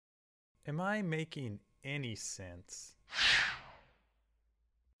Am I making any sense?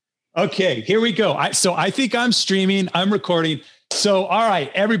 Okay, here we go. So I think I'm streaming, I'm recording. So, all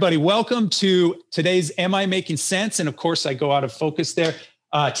right, everybody, welcome to today's Am I Making Sense? And of course, I go out of focus there.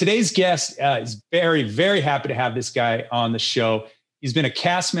 Today's guest is very, very happy to have this guy on the show. He's been a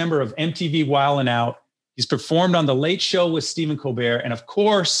cast member of MTV Wild 'N Out. He's performed on The Late Show with Stephen Colbert. And of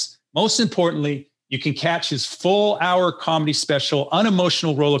course, most importantly, you can catch his full-hour comedy special,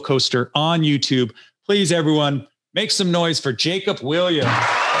 Unemotional Roller Coaster, on YouTube. Please, everyone, make some noise for Jacob Williams.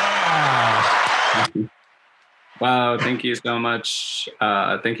 Wow, thank you so much.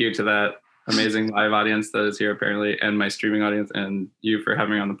 Thank you to that amazing live audience that is here apparently, and my streaming audience, and you for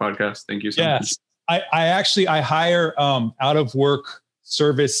having me on the podcast. Thank you so much. I hire out of work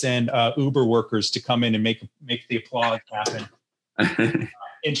service and Uber workers to come in and make the applause happen.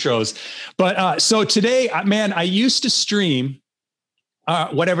 Intros. But so today, man, I used to stream,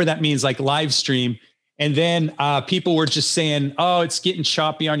 whatever that means, like live stream. And then people were just saying, oh, it's getting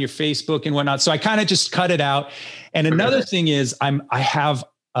choppy on your Facebook and whatnot. So I kind of just cut it out. And another thing is I have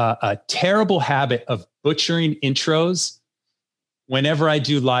a terrible habit of butchering intros whenever I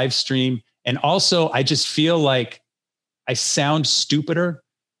do live stream. And also I just feel like I sound stupider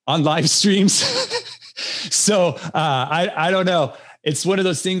on live streams. So I don't know. It's one of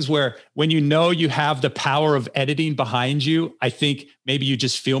those things where when you know you have the power of editing behind you, I think maybe you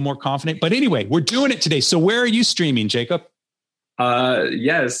just feel more confident. But anyway, we're doing it today. So where are you streaming, Jacob?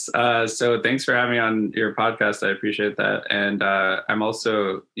 Yes. So thanks for having me on your podcast. I appreciate that. And I'm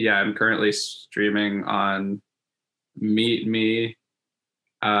also, I'm currently streaming on Meet Me,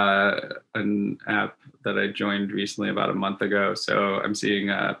 an app that I joined recently about a month ago. So I'm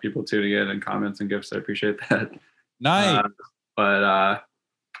seeing people tuning in and comments and gifts. I appreciate that. Nice. But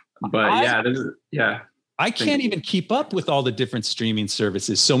yeah, I can't even keep up with all the different streaming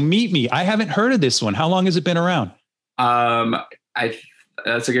services. So Meet Me, I haven't heard of this one. How long has it been around?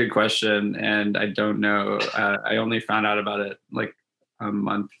 That's a good question, and I don't know. I only found out about it like a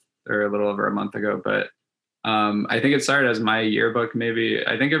month or a little over a month ago. But I think it started as my yearbook. Maybe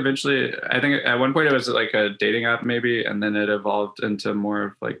I think at one point it was like a dating app, maybe, and then it evolved into more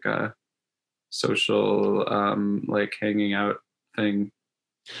of like a social like hanging out thing.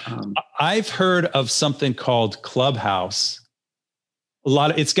 I've heard of something called Clubhouse.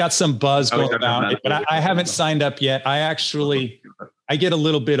 It's got some buzz going around it, but I haven't signed up yet. I get a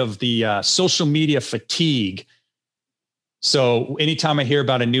little bit of the social media fatigue. So anytime I hear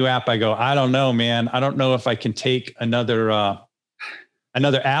about a new app, I go, I don't know, man. I don't know if I can take another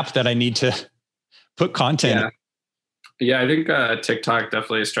app that I need to put content in. Yeah, I think TikTok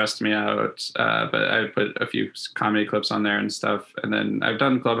definitely stressed me out, but I put a few comedy clips on there and stuff. And then I've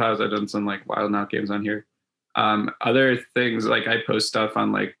done Clubhouse. I've done some like Wild 'N Out games on here. Other things, like I post stuff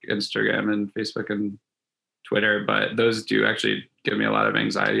on like Instagram and Facebook and Twitter, but those do actually give me a lot of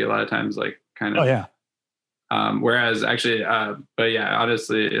anxiety a lot of times, like kind of. Oh, yeah. Whereas actually, but yeah,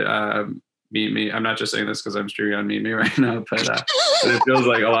 honestly, Meet Me, I'm not just saying this because I'm streaming on Meet Me right now, but it feels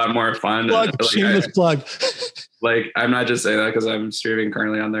like a lot more fun. Shameless plug. Like, I'm not just saying that because I'm streaming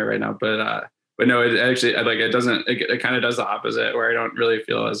currently on there right now, but no, it actually, like, it kind of does the opposite, where I don't really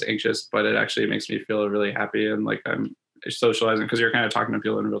feel as anxious, but it actually makes me feel really happy. And like, I'm socializing because you're kind of talking to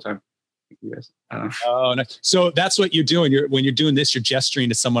people in real time. Yes. Oh, no. So that's what you're doing. When you're doing this, you're gesturing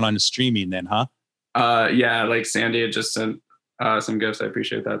to someone on the streaming then, huh? Yeah. Like Sandy had just sent some gifts. I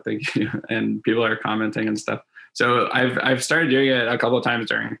appreciate that. Thank you. And people are commenting and stuff. So I've started doing it a couple of times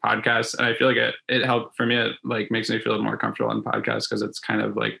during podcasts, and I feel like it helped for me. It like makes me feel more comfortable on podcasts because it's kind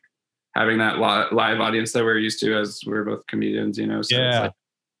of like having that live audience that we're used to as we're both comedians, you know. So yeah. It's like,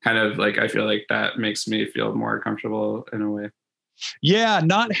 kind of like I feel like that makes me feel more comfortable in a way. Yeah,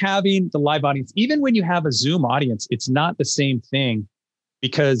 not having the live audience, even when you have a Zoom audience, it's not the same thing,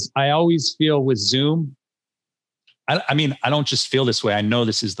 because I always feel with Zoom. I mean, I don't just feel this way. I know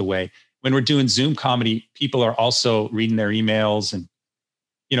this is the way. When we're doing Zoom comedy, people are also reading their emails and,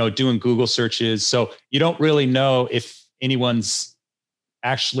 you know, doing Google searches. So you don't really know if anyone's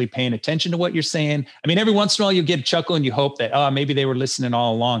actually paying attention to what you're saying. I mean, every once in a while you get a chuckle and you hope that, maybe they were listening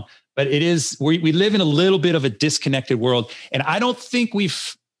all along. But we live in a little bit of a disconnected world. And I don't think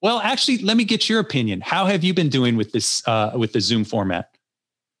actually, let me get your opinion. How have you been doing with this, with the Zoom format?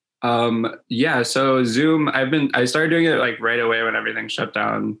 Yeah. So Zoom, I started doing it like right away when everything shut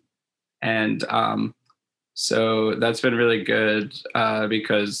down. And so that's been really good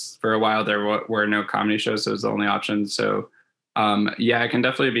because for a while there were no comedy shows. So it was the only option. So it can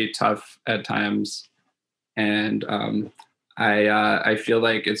definitely be tough at times. And I feel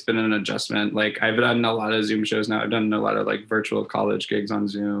like it's been an adjustment. Like I've done a lot of Zoom shows now. I've done a lot of like virtual college gigs on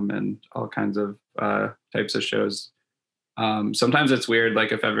Zoom and all kinds of types of shows. Sometimes it's weird,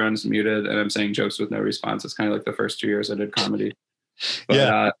 like if everyone's muted and I'm saying jokes with no response. It's kind of like the first 2 years I did comedy.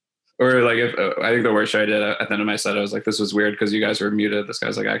 But or like if I think the worst show I did at the end of my set, I was like, this was weird because you guys were muted. This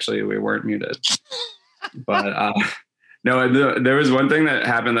guy's like, actually, we weren't muted. But no, there was one thing that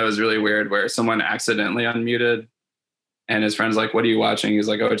happened that was really weird where someone accidentally unmuted and his friend's like, what are you watching? He's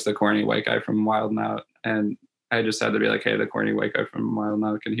like, oh, it's the corny white guy from Wild 'N Out. And I just had to be like, hey, the corny white guy from Wild 'N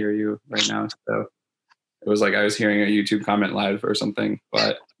Out can hear you right now. So it was like I was hearing a YouTube comment live or something.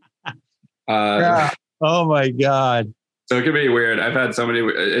 But oh my God. So it could be weird. I've had so many,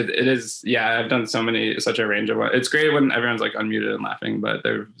 it is, yeah, I've done such a range of what, it's great when everyone's like unmuted and laughing, but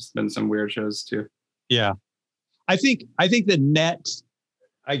there's been some weird shows too. Yeah. I think the net,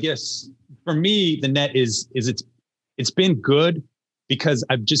 I guess for me, the net is it's been good because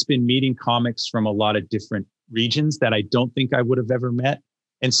I've just been meeting comics from a lot of different regions that I don't think I would have ever met.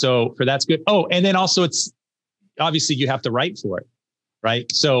 And so for that's good. Oh, and then also it's obviously you have to write for it.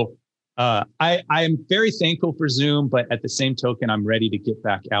 Right. So I am very thankful for Zoom, but at the same token, I'm ready to get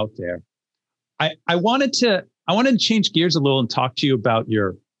back out there. I wanted to change gears a little and talk to you about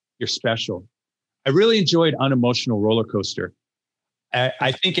your special. I really enjoyed Unemotional Roller Coaster.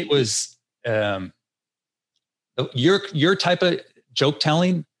 I think it was your type of joke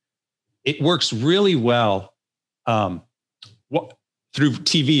telling. It works really well through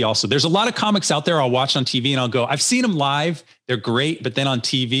TV. Also, there's a lot of comics out there I'll watch on TV and I'll go, I've seen them live. They're great, but then on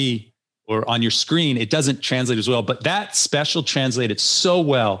TV or on your screen, it doesn't translate as well. But that special translated so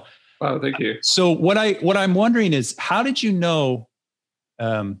well. Wow, thank you. So what I'm wondering is, how did you know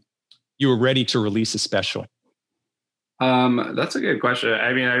you were ready to release a special? That's a good question.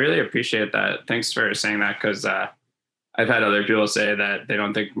 I mean, I really appreciate that. Thanks for saying that, because I've had other people say that they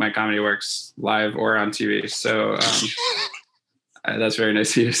don't think my comedy works live or on TV. So that's very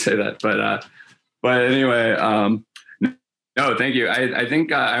nice of you to say that. But anyway, no, thank you. I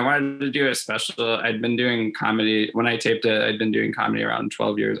think I wanted to do a special. I'd been doing comedy when I taped it. I'd been doing comedy around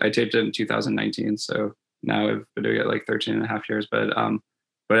 12 years. I taped it in 2019. So now I've been doing it like 13 and a half years. But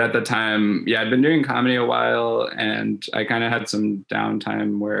at the time, yeah, I'd been doing comedy a while and I kind of had some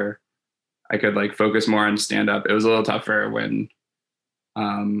downtime where I could like focus more on stand up. It was a little tougher when,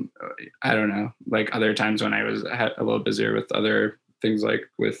 I don't know, like other times when I was a little busier with other things, like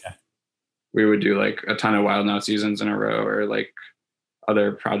we would do like a ton of Wild 'N Out seasons in a row or like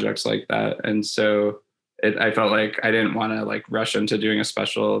other projects like that. And so I felt like I didn't want to like rush into doing a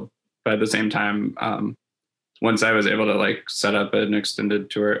special, but at the same time, once I was able to like set up an extended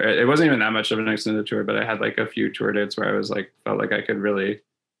tour, it wasn't even that much of an extended tour, but I had like a few tour dates where I was like, felt like I could really,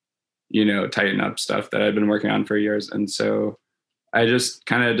 tighten up stuff that I'd been working on for years. And so I just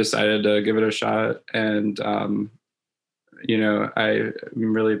kind of decided to give it a shot. And, I'm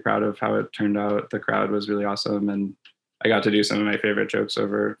really proud of how it turned out. The crowd was really awesome. And I got to do some of my favorite jokes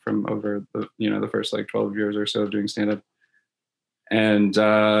over the first like 12 years or so of doing stand-up. And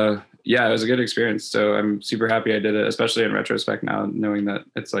it was a good experience. So I'm super happy I did it, especially in retrospect now, knowing that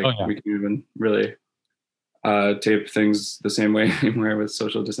it's like we can even really tape things the same way anymore with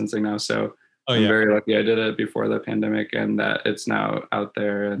social distancing now. So I'm very lucky I did it before the pandemic and that it's now out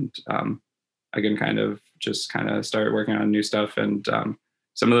there, and I can kind of start working on new stuff. And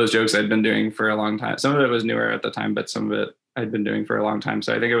some of those jokes I'd been doing for a long time. Some of it was newer at the time, but some of it I'd been doing for a long time.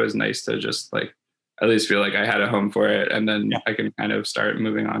 So I think it was nice to just like at least feel like I had a home for it. And then I can kind of start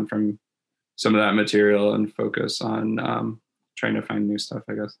moving on from some of that material and focus on trying to find new stuff,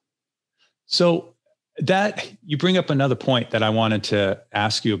 I guess. So that you bring up another point that I wanted to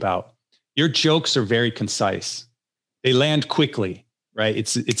ask you about. Your jokes are very concise. They land quickly, right?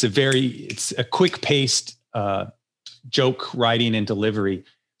 It's a quick paced joke writing and delivery.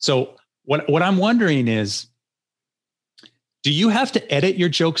 So what I'm wondering is, do you have to edit your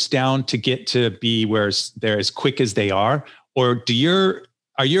jokes down to get to be where they're as quick as they are? Or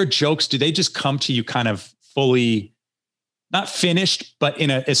are your jokes, do they just come to you kind of fully, not finished, but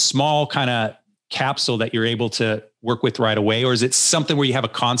in a small kind of capsule that you're able to work with right away? Or is it something where you have a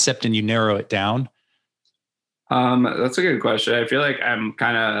concept and you narrow it down? That's a good question. I feel like I'm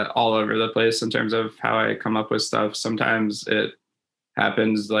kind of all over the place in terms of how I come up with stuff. Sometimes it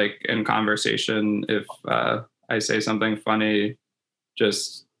happens like in conversation. If I say something funny,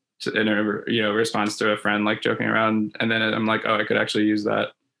 just in a response to a friend, like joking around, and then I'm like, oh, I could actually use that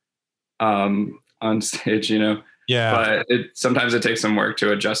on stage, Yeah. But sometimes it takes some work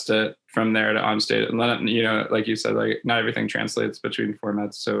to adjust it from there to on stage, and then like you said, like not everything translates between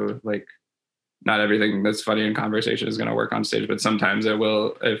formats. So like not everything that's funny in conversation is going to work on stage, but sometimes it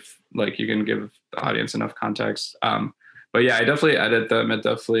will if like you can give the audience enough context. But yeah, I definitely edit them. It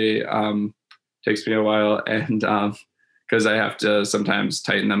definitely takes me a while, and because I have to sometimes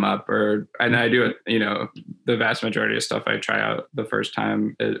tighten them up, and I do it. You know, the vast majority of stuff I try out the first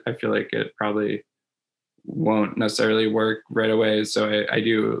time, I feel like it probably won't necessarily work right away. So I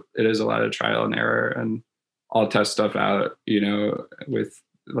do. It is a lot of trial and error, and I'll test stuff out. You know, with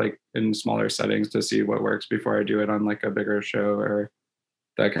like in smaller settings to see what works before I do it on like a bigger show or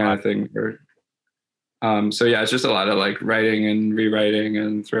that kind of thing. So yeah, it's just a lot of like writing and rewriting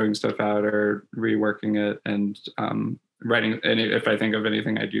and throwing stuff out or reworking it and writing. And if I think of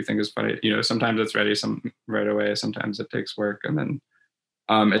anything I do think is funny, you know, sometimes it's ready right away. Sometimes it takes work, and then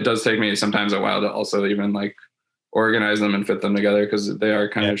it does take me sometimes a while to also even like organize them and fit them together because they are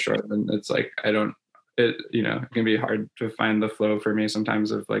kind of short. And it's like it can be hard to find the flow for me sometimes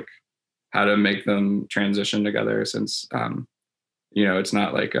of like how to make them transition together since it's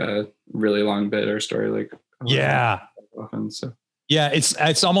not like a really long bit or story like often. So yeah,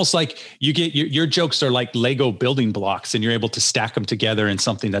 it's almost like you get your jokes are like Lego building blocks and you're able to stack them together in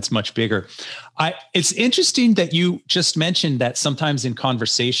something that's much bigger. It's interesting that you just mentioned that sometimes in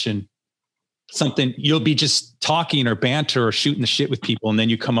conversation, something you'll be just talking or banter or shooting the shit with people and then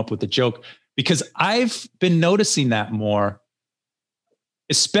you come up with a joke, because I've been noticing that more,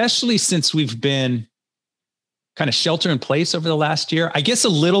 especially since we've been kind of shelter in place over the last year. I guess a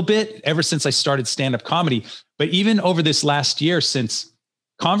little bit ever since I started stand-up comedy, but even over this last year, since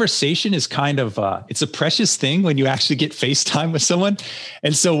conversation is kind of, it's a precious thing when you actually get FaceTime with someone.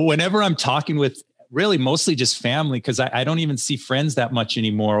 And so whenever I'm talking with really mostly just family, because I don't even see friends that much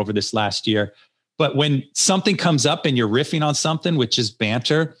anymore over this last year. But when something comes up and you're riffing on something, which is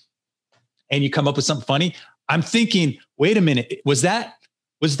banter, and you come up with something funny, I'm thinking, wait a minute, was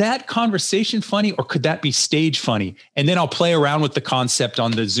that conversation funny or could that be stage funny? And then I'll play around with the concept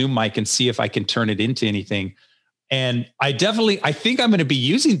on the Zoom mic and see if I can turn it into anything. And I think I'm going to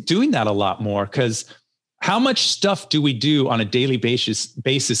be doing that a lot more, because how much stuff do we do on a daily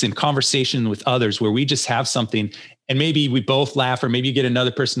basis in conversation with others where we just have something and maybe we both laugh or maybe you get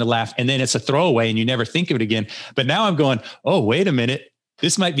another person to laugh and then it's a throwaway and you never think of it again. But now I'm going, oh, wait a minute,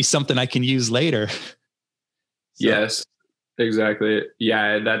 this might be something I can use later. Yes. Exactly.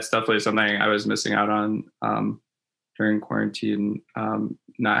 Yeah, that's definitely something I was missing out on during quarantine.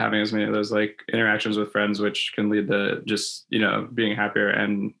 Not having as many of those like interactions with friends, which can lead to just being happier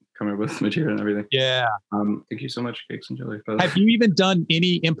and coming up with material and everything. Yeah. Thank you so much, Cakes and Jelly. Have you even done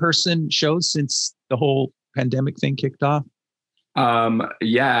any in-person shows since the whole pandemic thing kicked off?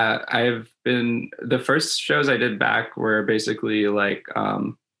 Yeah, the first shows I did back were basically like.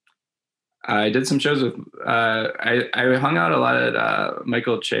 I did some shows with, I hung out a lot at,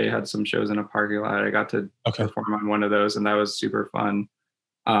 Michael Che had some shows in a parking lot. I got to perform on one of those and that was super fun.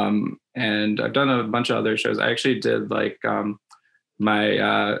 And I've done a bunch of other shows. I actually did like, my,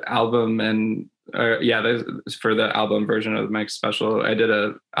 album and, for the album version of Mike's special, I did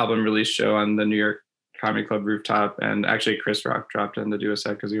a album release show on the New York Comedy Club rooftop. And actually Chris Rock dropped in to do a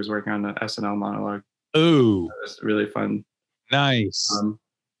set because he was working on an SNL monologue. Ooh. It was really fun. Nice.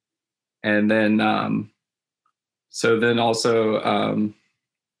 And then, sorry,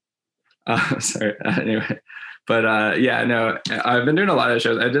 anyway, but, I've been doing a lot of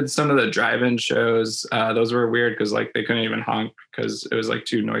shows. I did some of the drive-in shows. Those were weird because like they couldn't even honk because it was like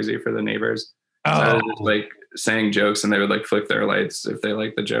too noisy for the neighbors. So I was just like saying jokes and they would like flick their lights if they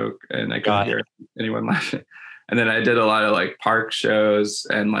liked the joke and I couldn't hear anyone laughing. And then I did a lot of like park shows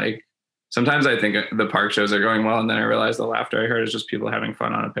and like, sometimes I think the park shows are going well, and then I realize the laughter I heard is just people having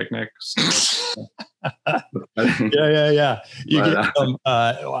fun on a picnic. So, yeah. You get some,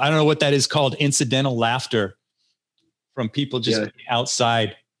 I don't know what that is called, incidental laughter from people just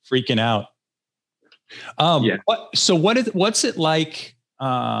outside freaking out. What's it like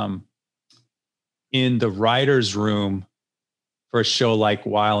in the writer's room for a show like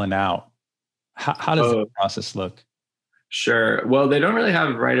Wild 'N Out? How does the process look? Sure. Well, they don't really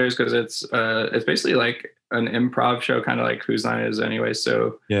have writers because it's basically like an improv show, kind of like Whose Line It Is Anyway.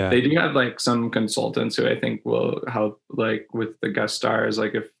 So they do have like some consultants who I think will help like with the guest stars,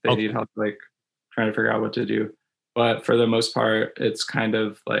 like if they need help, like trying to figure out what to do. But for the most part, it's kind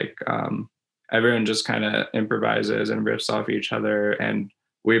of like everyone just kind of improvises and riffs off each other. And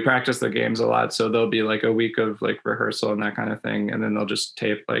we practice the games a lot. So there'll be like a week of like rehearsal and that kind of thing. And then they'll just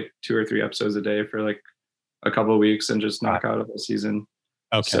tape like 2 or 3 episodes a day for like a couple of weeks and just knock out a whole season.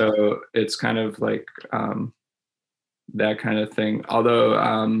 Okay. So it's kind of like that kind of thing. Although,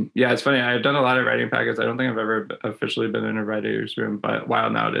 it's funny. I've done a lot of writing packets. I don't think I've ever officially been in a writer's room, but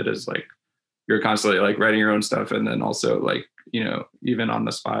Wild 'N Out, it is like you're constantly like writing your own stuff, and then also like, you know, even on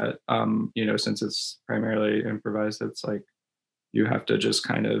the spot, you know, since it's primarily improvised, it's like you have to just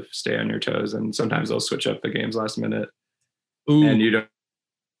kind of stay on your toes, and sometimes they'll switch up the games last minute. Ooh. And you don't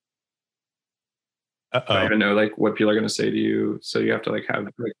even know like what people are going to say to you, so you have to like have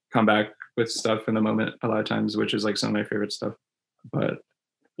like come back with stuff in the moment a lot of times, which is like some of my favorite stuff. But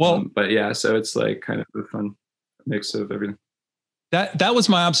yeah, so it's like kind of a fun mix of everything. That was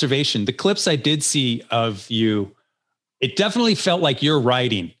my observation. The clips I did see of you, it definitely felt like you're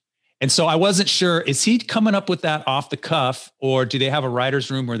writing. And so I wasn't sure, is he coming up with that off the cuff, or do they have a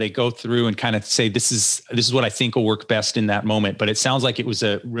writer's room where they go through and kind of say, this is what I think will work best in that moment? But it sounds like it was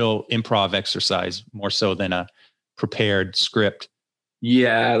a real improv exercise more so than a prepared script.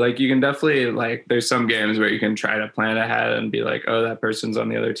 Yeah, like you can definitely like, there's some games where you can try to plan ahead and be like, oh, that person's on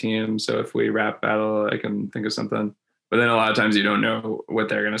the other team, so if we rap battle, I can think of something. But then a lot of times you don't know what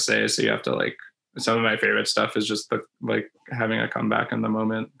they're going to say, so you have to like, some of my favorite stuff is just like having a comeback in the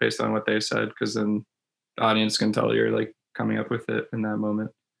moment based on what they said, because then the audience can tell you're like coming up with it in that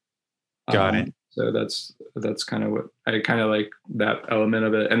moment. Got it. So that's kind of what I kind of like, that element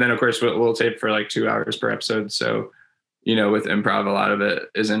of it. And then of course we'll tape for like 2 hours per episode. So, you know, with improv, a lot of it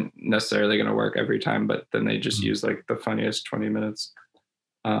isn't necessarily going to work every time, but then they just use like the funniest 20 minutes.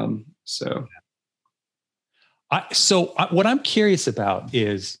 So what I'm curious about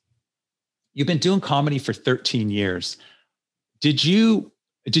is, you've been doing comedy for 13 years. Did you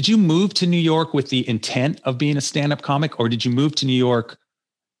move to New York with the intent of being a stand-up comic, or did you move to New York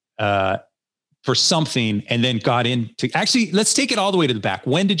for something and then got into, actually, let's take it all the way to the back.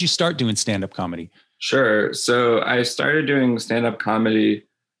 When did you start doing stand-up comedy? Sure. So I started doing stand-up comedy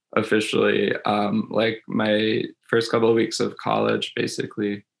officially, like my first couple of weeks of college,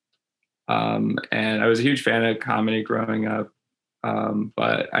 basically. And I was a huge fan of comedy growing up.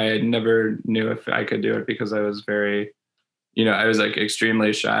 But I never knew if I could do it because I was very, you know, I was like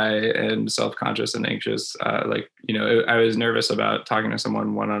extremely shy and self-conscious and anxious. Like, you know, I was nervous about talking to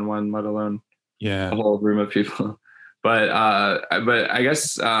someone one-on-one, let alone a whole room of people. But I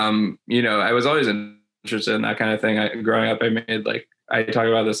guess, you know, I was always interested in that kind of thing. Growing up, I talk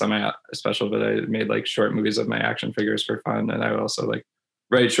about this on my special, but I made like short movies of my action figures for fun. And I would also like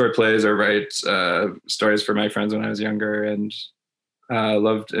write short plays or write stories for my friends when I was younger, and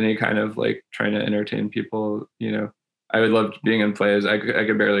loved any kind of like trying to entertain people. You know, I would love being in plays. I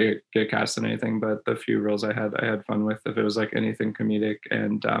could barely get cast in anything, but the few roles I had fun with if it was like anything comedic.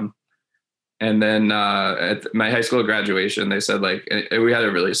 And then at my high school graduation, they said like, we had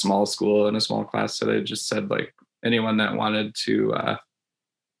a really small school and a small class, so they just said like anyone that wanted to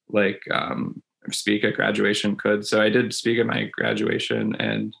speak at graduation could. So I did speak at my graduation,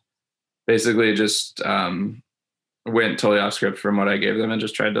 and basically just went totally off script from what I gave them and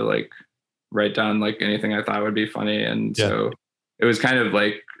just tried to like write down like anything I thought would be funny. And so it was kind of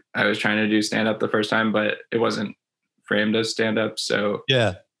like I was trying to do stand up the first time, but it wasn't framed as stand up. So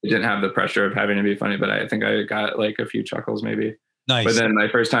it didn't have the pressure of having to be funny, but I think I got like a few chuckles maybe. Nice. But then my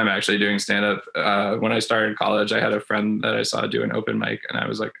first time actually doing stand up, when I started college, I had a friend that I saw do an open mic, and I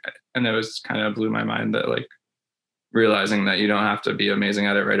was like, and it was kind of blew my mind that like realizing that you don't have to be amazing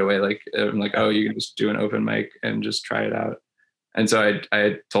at it right away. Like, I'm like, oh, you can just do an open mic and just try it out. And so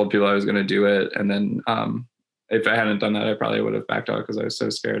I told people I was going to do it. And then if I hadn't done that, I probably would have backed out because I was so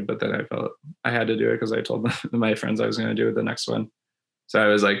scared. But then I felt I had to do it because I told my friends I was going to do it the next one. So I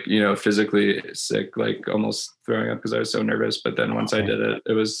was like, you know, physically sick, like almost throwing up because I was so nervous. But then once I did it,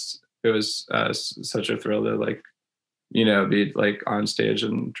 it was such a thrill to like, you know, be like on stage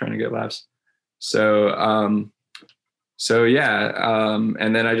and trying to get laughs. So yeah,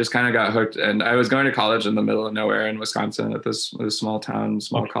 and then I just kind of got hooked, and I was going to college in the middle of nowhere in Wisconsin at this small town,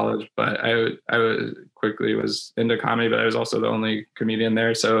 college. But I quickly was into comedy, but I was also the only comedian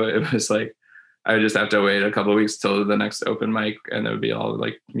there. So it was like, I would just have to wait a couple of weeks till the next open mic, and it would be all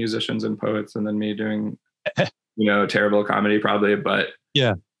like musicians and poets, and then me doing, you know, terrible comedy probably. But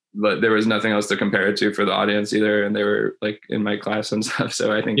there was nothing else to compare it to for the audience either. And they were like in my class and stuff.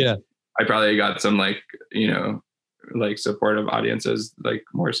 So I think I probably got some like, you know, like supportive audiences, like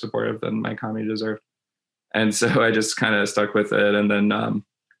more supportive than my comedy deserved. And so I just kind of stuck with it. And then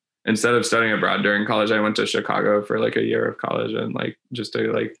instead of studying abroad during college, I went to Chicago for like a year of college, and like just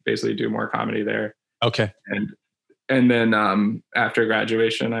to like basically do more comedy there. Okay. And then after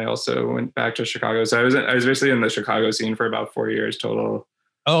graduation, I also went back to Chicago. So I was basically in the Chicago scene for about 4 years total.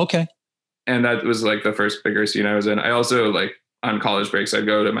 Oh, okay. And that was like the first bigger scene I was in. I also like on college breaks, I'd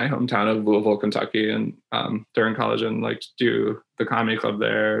go to my hometown of Louisville, Kentucky, and during college, and like do the comedy club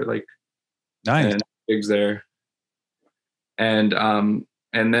there, like nice, and gigs there. And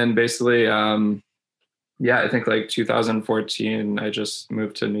and then basically, yeah, I think like 2014, I just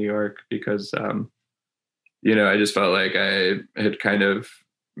moved to New York because, I just felt like I had kind of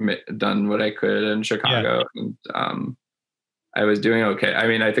done what I could in Chicago, and I was doing okay. I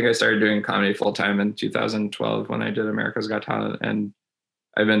mean, I think I started doing comedy full time in 2012 when I did America's Got Talent, and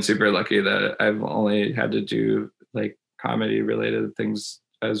I've been super lucky that I've only had to do like comedy related things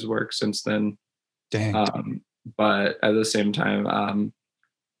as work since then. Dang. But at the same time,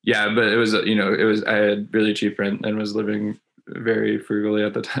 yeah, but it was, I had really cheap rent and was living very frugally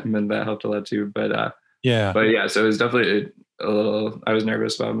at the time, and that helped a lot too. But yeah, so it was definitely a little, I was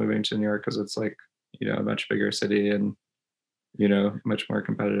nervous about moving to New York because it's like, a much bigger city and, much more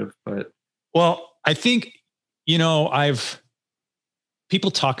competitive. But well, I think,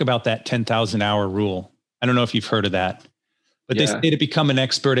 people talk about that 10,000 hour rule. I don't know if you've heard of that, but they say to become an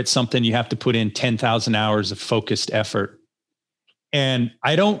expert at something, you have to put in 10,000 hours of focused effort. And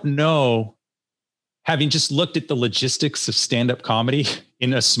I don't know, having just looked at the logistics of stand-up comedy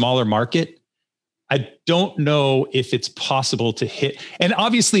in a smaller market, I don't know if it's possible to hit. And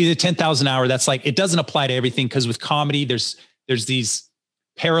obviously the 10,000 hour, that's like, it doesn't apply to everything, because with comedy, there's these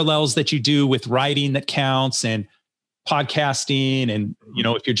parallels that you do with writing that counts, and podcasting. And,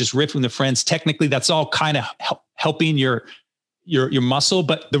 if you're just riffing with friends, technically that's all kind of helping your muscle.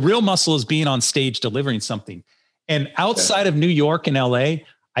 But the real muscle is being on stage, delivering something. And outside of New York and LA,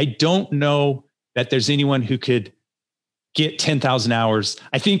 I don't know that there's anyone who could get 10,000 hours.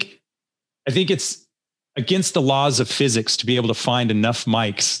 I think it's against the laws of physics to be able to find enough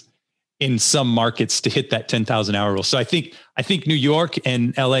mics in some markets to hit that 10,000 hour rule. So I think New York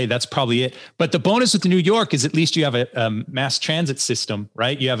and LA, that's probably it. But the bonus with New York is at least you have a mass transit system,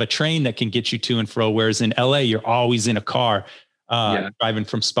 right? You have a train that can get you to and fro. Whereas in LA, you're always in a car. Driving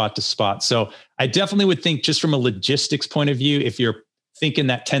from spot to spot. So I definitely would think, just from a logistics point of view, if you're thinking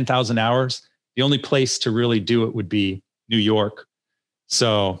that 10,000 hours, the only place to really do it would be New York.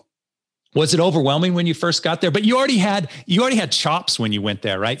 So was it overwhelming when you first got there? But you already had chops when you went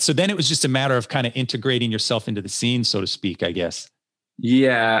there, right? So then it was just a matter of kind of integrating yourself into the scene, so to speak, I guess.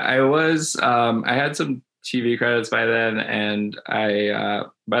 Yeah, I was, I had some TV credits by then. And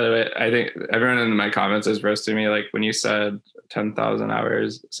by the way, I think everyone in my comments is roasting me. Like when you said 10,000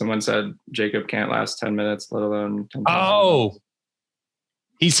 hours, someone said Jacob can't last 10 minutes, let alone 10,000 hours.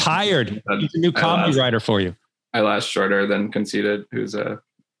 He's hired. He's a new comedy writer for you. I last shorter than Conceited, who's a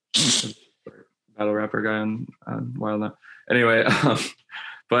battle rapper guy on Wild Now. Anyway,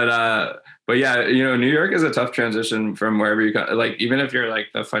 but yeah, New York is a tough transition from wherever you come. Like, even if you're like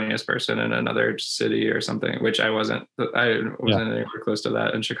the funniest person in another city or something, which I wasn't anywhere close to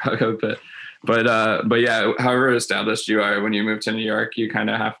that in Chicago, but yeah, however established you are, when you move to New York, you kind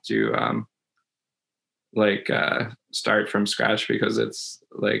of have to, start from scratch, because it's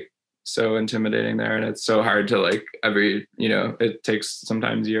like so intimidating there. And it's so hard to like it takes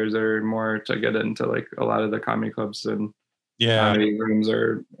sometimes years or more to get into like a lot of the comedy clubs and comedy rooms,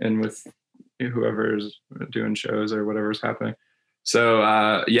 or in with whoever's doing shows or whatever's happening. So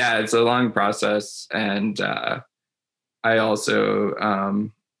it's a long process. And I also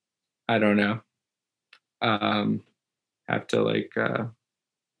I don't know, have to like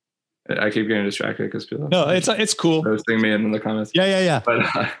I keep getting distracted because people. No, it's cool. Roasting me in the comments. Yeah.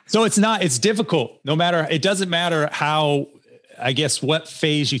 But so it's difficult. It doesn't matter how, I guess, what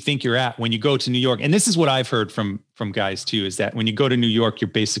phase you think you're at when you go to New York. And this is what I've heard from guys too, is that when you go to New York,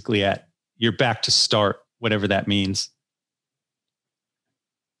 you're basically you're back to start, whatever that means.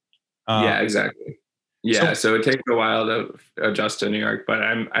 Yeah, exactly. Yeah. So it takes a while to adjust to New York, but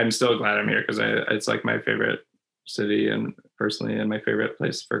I'm still glad I'm here, because it's like my favorite city, and personally, and my favorite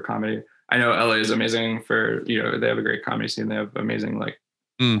place for comedy. I know LA is amazing for, they have a great comedy scene. They have amazing like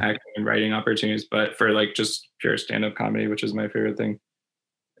acting and writing opportunities, but for like just pure stand-up comedy, which is my favorite thing,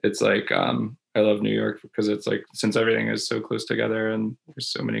 it's like, I love New York because it's like, since everything is so close together and there's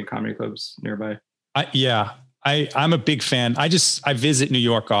so many comedy clubs nearby. I'm a big fan. I visit New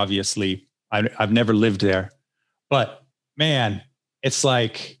York, obviously. I've never lived there, but man, it's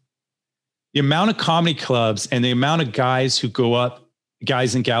like the amount of comedy clubs and the amount of guys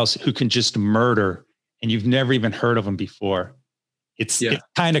and gals who can just murder, and you've never even heard of them before. It's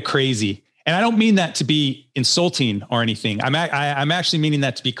kind of crazy. And I don't mean that to be insulting or anything. I'm actually meaning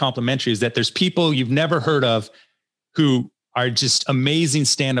that to be complimentary, is that there's people you've never heard of who are just amazing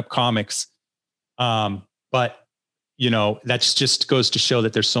stand-up comics. But that just goes to show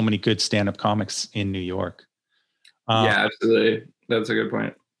that there's so many good stand-up comics in New York. Yeah, absolutely. That's a good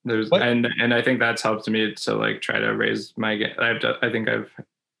point. And I think that's helped me to like try to raise my game. I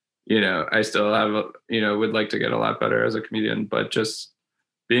still have, would like to get a lot better as a comedian, but just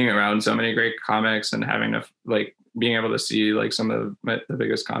being around so many great comics and having to like being able to see like some of the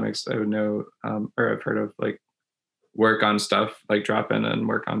biggest comics I would know or I've heard of like work on stuff, like drop in and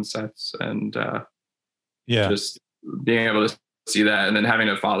work on sets, and just being able to see that, and then having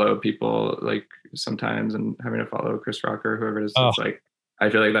to follow people like sometimes, and having to follow Chris Rock or whoever it is. It's like, I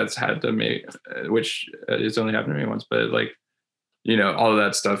feel like that's had to make, which it's only happened to me once, but like, you know, all of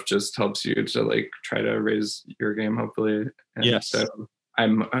that stuff just helps you to like try to raise your game, hopefully. And yes. So I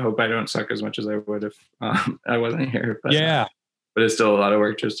hope I don't suck as much as I would if I wasn't here. But, but it's still a lot of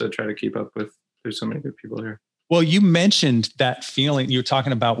work just to try to keep up with. There's so many good people here. Well, you mentioned that feeling you were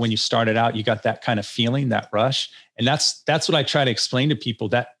talking about when you started out. You got that kind of feeling, that rush, and that's what I try to explain to people.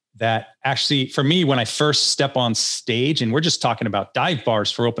 That actually, for me, when I first step on stage, and we're just talking about dive bars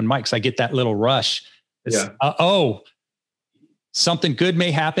for open mics, I get that little rush. Something good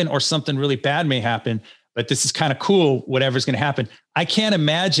may happen or something really bad may happen, but this is kind of cool, whatever's going to happen. I can't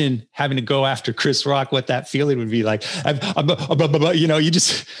imagine having to go after Chris Rock, what that feeling would be like. You know, you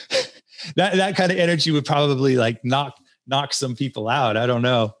just, that kind of energy would probably like knock some people out. I don't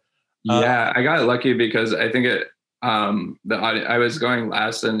know. Yeah, I got lucky because I think I was going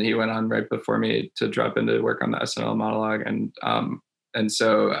last and he went on right before me to drop in to work on the SNL monologue. And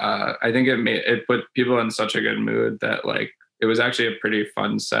so I think it put people in such a good mood that like, it was actually a pretty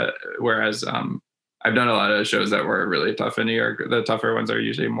fun set. Whereas I've done a lot of shows that were really tough in New York. The tougher ones are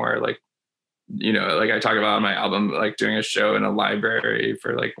usually more like, you know, like I talk about on my album, like doing a show in a library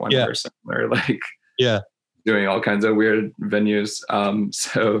for like one person, or like doing all kinds of weird venues. And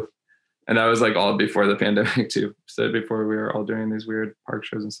that was like all before the pandemic too. So before we were all doing these weird park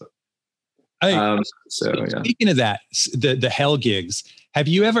shows and stuff. Speaking of that, the hell gigs, have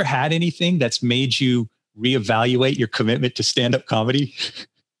you ever had anything that's made you reevaluate your commitment to stand-up comedy?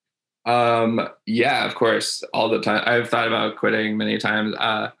 Yeah, of course, all the time. I've thought about quitting many times.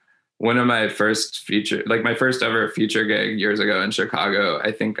 One of my first my first ever feature gig years ago in Chicago,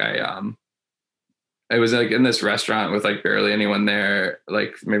 I think I was like in this restaurant with like barely anyone there,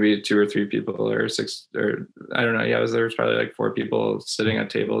 like maybe 2 or 3 people or 6, or I don't know. Yeah, there was probably like 4 people sitting at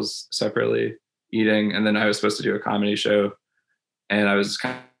tables separately eating. And then I was supposed to do a comedy show and I was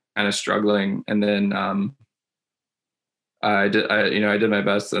kind of struggling. And then I did my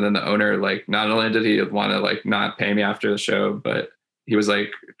best. And then the owner, like, not only did he want to like not pay me after the show, but he was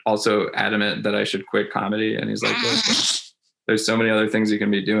like also adamant that I should quit comedy. And he's like, there's so many other things you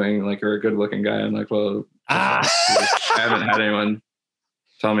can be doing. Like, you're a good looking guy. I'm like, well, I haven't had anyone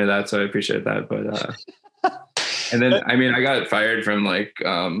tell me that. So I appreciate that. But, and then, I mean, I got fired from like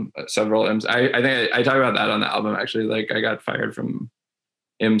several MCs. I think I talk about that on the album, actually. Like, I got fired from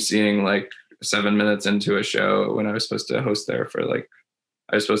MCing like 7 minutes into a show when I was supposed to host there for like,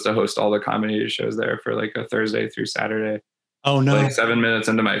 I was supposed to host all the comedy shows there for like a Thursday through Saturday. Oh no. Like 7 minutes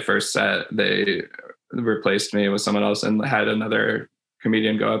into my first set, they replaced me with someone else and had another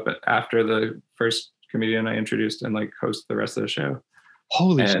comedian go up after the first comedian I introduced and like host the rest of the show.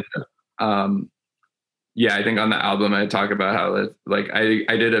 Holy shit. Yeah, I think on the album I talk about how like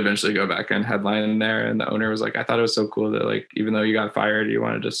I did eventually go back and headline there, and the owner was like, I thought it was so cool that like even though you got fired, you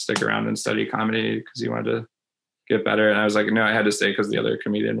wanted to stick around and study comedy because you wanted to get better. And I was like, no, I had to stay because the other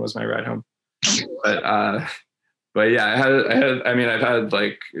comedian was my ride home. But yeah, I've had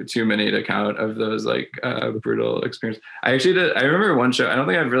like too many to count of those like brutal experiences. I remember one show, I don't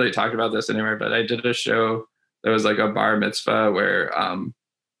think I've really talked about this anywhere, but I did a show that was like a bar mitzvah where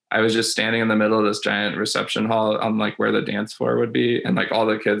I was just standing in the middle of this giant reception hall on like where the dance floor would be. And like all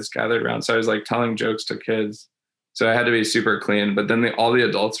the kids gathered around. So I was like telling jokes to kids. So I had to be super clean, but then all the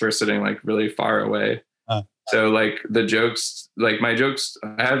adults were sitting like really far away. So like the jokes, like my jokes,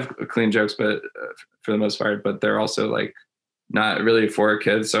 I have clean jokes, but for the most part, but they're also like not really for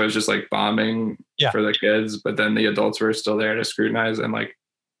kids. So I was just like bombing for the kids, but then the adults were still there to scrutinize. And like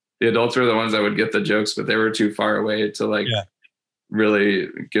the adults were the ones that would get the jokes, but they were too far away to like really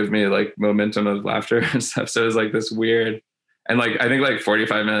give me like momentum of laughter and stuff. So it was like this weird, and like, I think like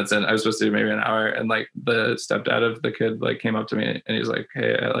 45 minutes in, I was supposed to do maybe an hour. And like the stepdad of the kid like came up to me and he's like,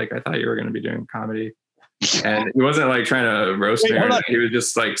 hey, like, I thought you were going to be doing comedy. And he wasn't like trying to roast me. He was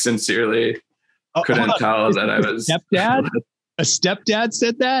just like sincerely couldn't tell that I was stepdad. A stepdad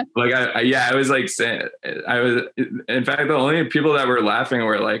said that? Like, I was like saying, in fact, the only people that were laughing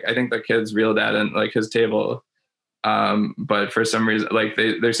were like, I think the kid's real dad and like his table. But for some reason, like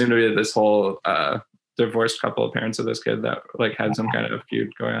there seemed to be this whole divorced couple of parents of this kid that like had some kind of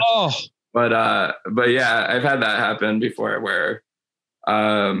feud going on. But yeah, I've had that happen before where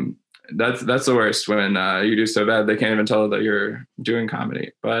that's the worst when you do so bad they can't even tell that you're doing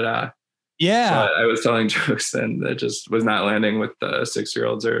comedy. But Yeah. I was telling jokes and it just was not landing with the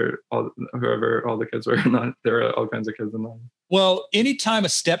 6-year-olds or whoever all the kids were. Not there were all kinds of kids in them. Well, anytime a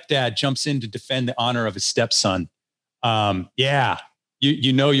stepdad jumps in to defend the honor of his stepson, yeah,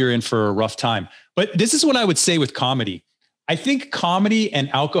 you know you're in for a rough time. But this is what I would say with comedy. I think comedy and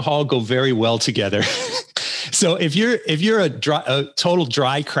alcohol go very well together. So if you're a total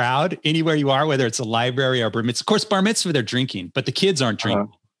dry crowd anywhere you are, whether it's a library or bar mitzvah, of course bar mitzvah they're drinking, but the kids aren't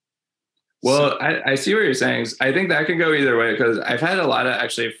drinking. Well, I see what you're saying. I think that can go either way because I've had a lot of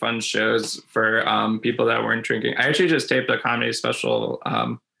actually fun shows for people that weren't drinking. I actually just taped a comedy special.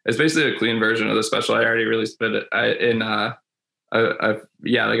 It's basically a clean version of the special I already released, but like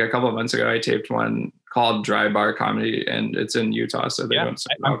a couple of months ago, I taped one called Dry Bar Comedy, and it's in Utah, so they don't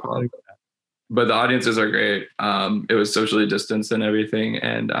serve alcohol. But the audiences are great. It was socially distanced and everything,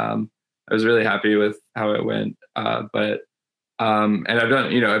 and I was really happy with how it went. And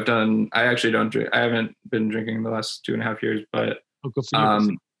I actually don't drink. I haven't been drinking the last 2.5 years, but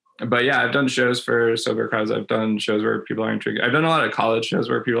yeah, I've done shows for sober crowds. I've done shows where people aren't drinking. I've done a lot of college shows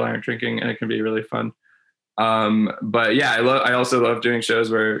where people aren't drinking, and it can be really fun. But yeah, I also love doing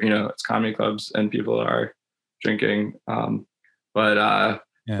shows where, it's comedy clubs and people are drinking.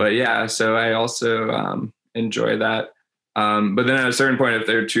 But yeah, so I also enjoy that. But then at a certain point, if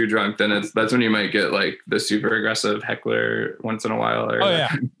they're too drunk, then that's when you might get like the super aggressive heckler once in a while.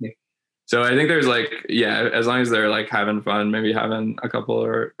 So I think there's as long as they're like having fun, maybe having a couple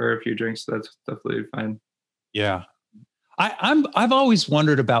or a few drinks, that's definitely fine. Yeah. I've always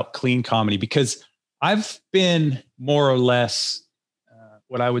wondered about clean comedy because I've been more or less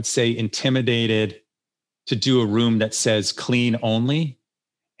what I would say intimidated to do a room that says clean only.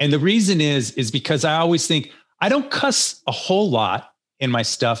 And the reason is because I always think I don't cuss a whole lot in my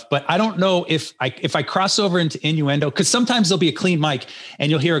stuff, but I don't know if I cross over into innuendo, because sometimes there'll be a clean mic and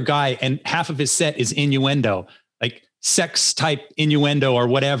you'll hear a guy and half of his set is innuendo, like sex type innuendo or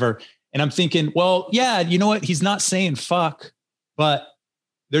whatever. And I'm thinking, well, yeah, you know what? He's not saying fuck, but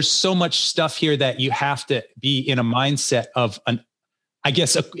there's so much stuff here that you have to be in a mindset of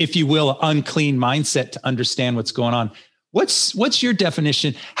if you will, an unclean mindset to understand what's going on. What's your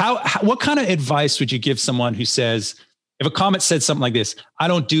definition? What kind of advice would you give someone who says, if a comic said something like this, I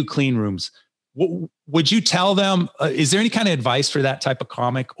don't do clean rooms, would you tell them, is there any kind of advice for that type of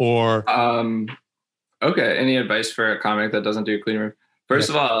comic or? Okay. Any advice for a comic that doesn't do clean room? First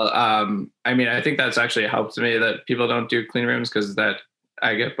of all, I think that's actually helped me that people don't do clean rooms because that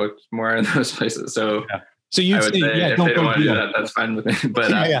I get booked more in those places. So So you say, if they don't want to do that, that's fine with me.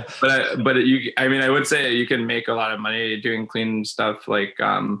 But I would say you can make a lot of money doing clean stuff. Like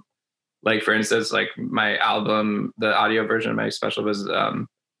for instance, like my album, the audio version of my special was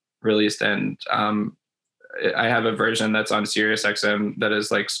released, and I have a version that's on SiriusXM that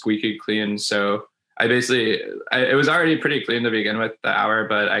is like squeaky clean. So it was already pretty clean to begin with, the hour,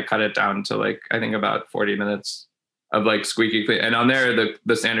 but I cut it down to like, I think about 40 minutes of like squeaky clean. And on there,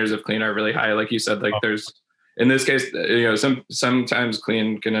 the standards of clean are really high. Like you said, like there's, in this case, sometimes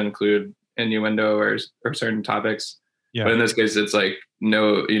clean can include innuendo or certain topics. Yeah. But in this case, it's like,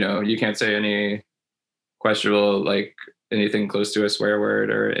 no, you can't say any questionable, like anything close to a swear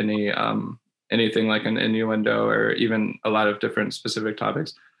word or anything like an innuendo or even a lot of different specific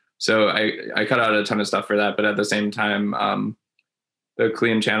topics. So I cut out a ton of stuff for that. But at the same time, the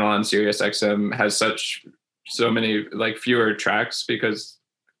clean channel on SiriusXM has so many like fewer tracks because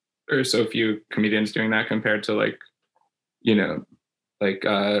there's so few comedians doing that compared to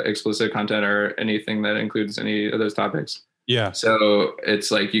explicit content or anything that includes any of those topics. Yeah. So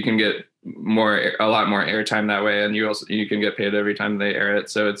it's like you can get a lot more airtime that way, and you can get paid every time they air it.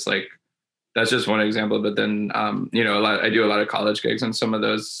 So it's like that's just one example. But then I do a lot of college gigs, and some of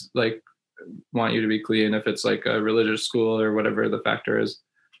those like want you to be clean if it's like a religious school or whatever the factor is.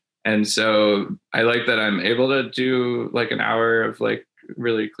 And so I like that I'm able to do like an hour of like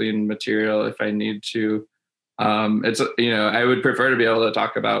really clean material if I need to. It's, I would prefer to be able to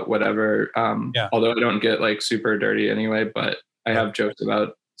talk about whatever, although I don't get like super dirty anyway, but I have jokes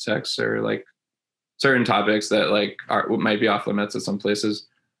about sex or like certain topics that like might be off limits at some places.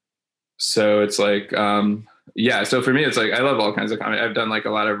 So it's like, so for me, it's like, I love all kinds of comedy. I've done like a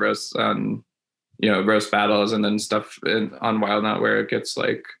lot of roasts on, roast battles and then stuff on Wild Knot where it gets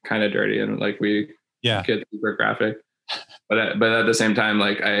like kind of dirty and like we get super graphic. But at the same time,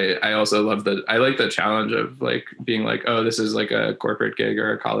 like I also love I like the challenge of like being like, oh, this is like a corporate gig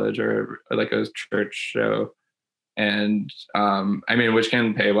or a college or like a church show. And which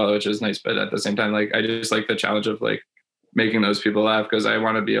can pay well, which is nice. But at the same time, like I just like the challenge of like making those people laugh because I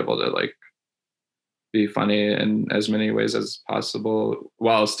want to be able to like be funny in as many ways as possible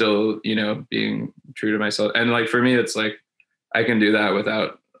while still, you know, being true to myself. And like, for me, it's like, I can do that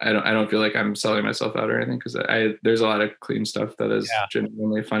without, I don't feel like I'm selling myself out or anything. Cause there's a lot of clean stuff that is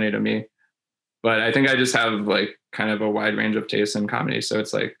genuinely funny to me, but I think I just have like kind of a wide range of tastes in comedy. So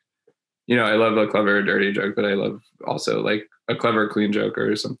it's like, you know, I love a clever, dirty joke, but I love also like a clever, clean joke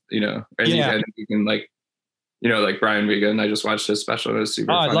or something, you know, and you can like, you know, like Brian Regan, I just watched his special. It was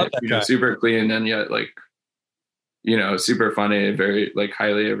super funny, I love that guy. Super clean and yet like, you know, super funny, very like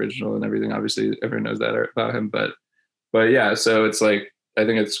highly original and everything. Obviously everyone knows that about him, but yeah, so it's like, I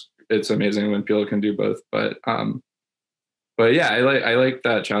think it's amazing when people can do both, but yeah, I like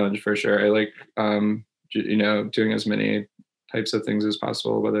that challenge for sure. I like, you know, doing as many types of things as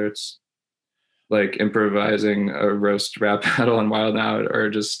possible, whether it's like improvising a roast rap battle on Wild Out or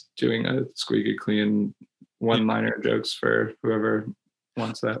just doing a squeaky clean one-liner jokes for whoever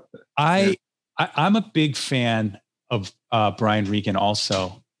wants that. I'm a big fan of Brian Regan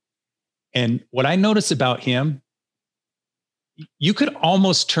also. And what I notice about him, you could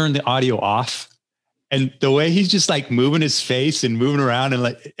almost turn the audio off. And the way he's just like moving his face and moving around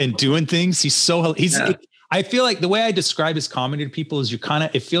and doing things, I feel like the way I describe his comedy to people is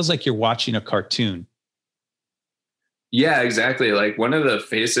it feels like you're watching a cartoon. Yeah, exactly. Like one of the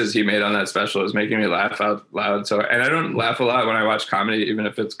faces he made on that special is making me laugh out loud. So, and I don't laugh a lot when I watch comedy, even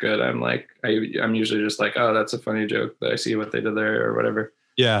if it's good. I'm like, I'm usually just like, oh, that's a funny joke, but I see what they did there or whatever.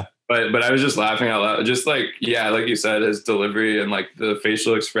 Yeah. But I was just laughing out loud. Just like, yeah, like you said, his delivery and like the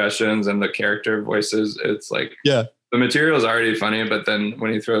facial expressions and the character voices. It's like, the material is already funny, but then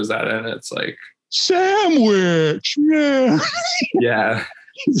when he throws that in, it's like sandwich. Yeah. Yeah.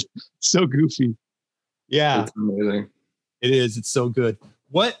 So goofy. Yeah. It's amazing. It is. It's so good.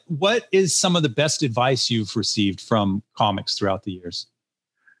 What is some of the best advice you've received from comics throughout the years?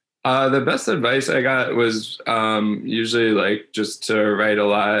 The best advice I got was usually like just to write a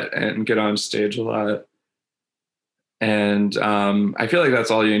lot and get on stage a lot. And I feel like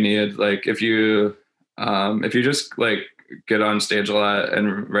that's all you need. Like if you just like get on stage a lot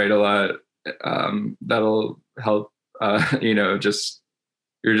and write a lot, that'll help. You know,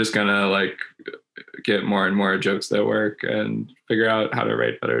 you're just gonna like get more and more jokes that work and figure out how to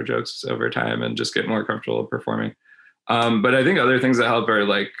write better jokes over time and just get more comfortable performing. But I think other things that help are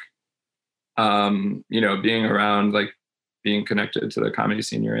like, you know, being around, like being connected to the comedy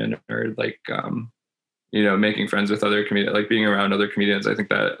scene you're in, or like, you know, making friends with other comedians, like being around other comedians. I think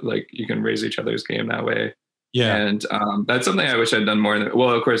that like you can raise each other's game that way. Yeah. And that's something I wish I'd done more. Well,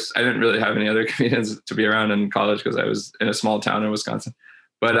 of course, I didn't really have any other comedians to be around in college because I was in a small town in Wisconsin.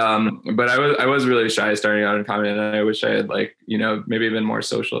 But I was really shy starting out in comedy, and I wish I had like, you know, maybe been more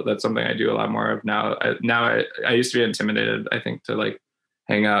social. That's something I do a lot more of now. I used to be intimidated, I think, to like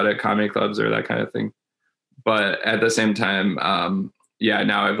hang out at comedy clubs or that kind of thing. But at the same time,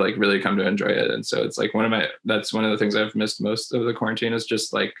 now I've like really come to enjoy it. And so it's like that's one of the things I've missed most of the quarantine is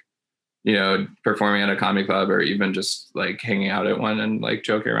just like, you know, performing at a comedy club or even just like hanging out at one and like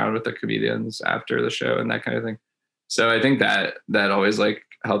joking around with the comedians after the show and that kind of thing. So I think that always like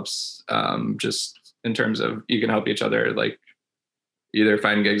helps, just in terms of you can help each other, like either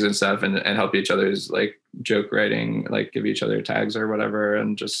find gigs and stuff and help each other's like joke writing, like give each other tags or whatever.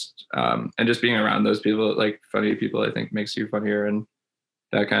 And just being around those people, like funny people, I think makes you funnier and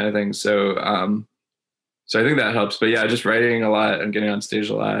that kind of thing. So I think that helps, but yeah, just writing a lot and getting on stage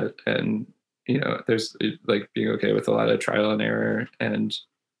a lot. And, you know, there's like being okay with a lot of trial and error. And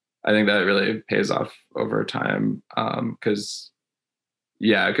I think that really pays off over time. Cause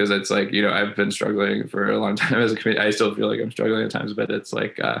it's like, you know, I've been struggling for a long time as a comedian. I still feel like I'm struggling at times, but it's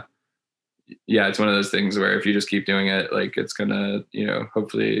like, it's one of those things where if you just keep doing it, like it's gonna, you know,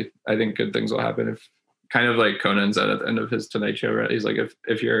 hopefully I think good things will happen. If kind of like Conan's at the end of his Tonight Show, right? He's like,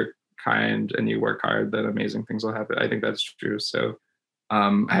 if you're kind and you work hard, then amazing things will happen. I think that's true. So I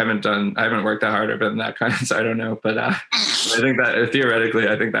haven't worked that hard or been that kind, so I don't know. But I think that theoretically,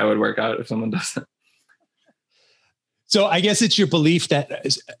 I think that would work out if someone does that. So I guess it's your belief that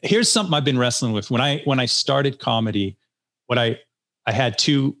here's something I've been wrestling with. When I started comedy, I had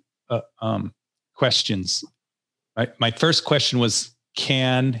two questions. Right? My first question was,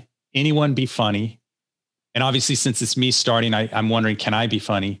 can anyone be funny? And obviously, since it's me starting, I'm wondering, can I be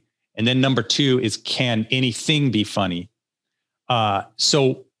funny? And then number two is, can anything be funny?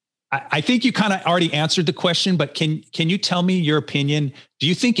 So I think you kind of already answered the question, but can you tell me your opinion? Do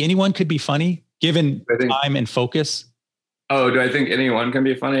you think anyone could be funny given time and focus? Oh, do I think anyone can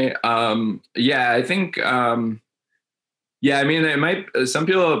be funny? Yeah, I think, I mean, some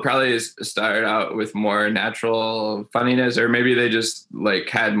people probably start out with more natural funniness, or maybe they just like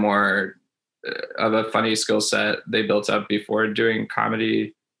had more of a funny skill set they built up before doing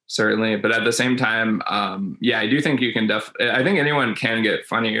comedy, certainly. But at the same time, I do think you can I think anyone can get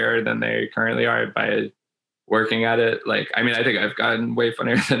funnier than they currently are by working at it. Like, I mean, I think I've gotten way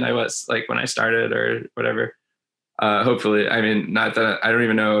funnier than I was like when I started or whatever. Hopefully, I mean, not that I don't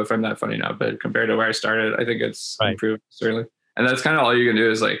even know if I'm that funny now, but compared to where I started, I think it's improved, certainly. And that's kind of all you can do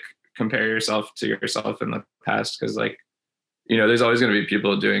is like compare yourself to yourself in the past. Cause like, there's always going to be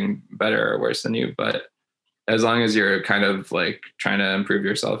people doing better or worse than you, but as long as you're kind of like trying to improve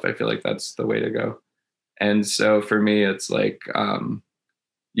yourself, I feel like that's the way to go. And so for me, it's like,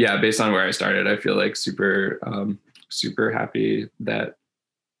 based on where I started, I feel like super happy that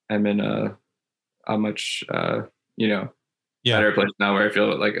I'm in a much, better place now where I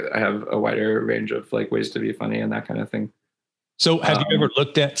feel like I have a wider range of like ways to be funny and that kind of thing. So have you ever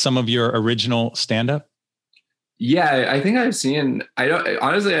looked at some of your original stand-up? Yeah, I think I've seen, I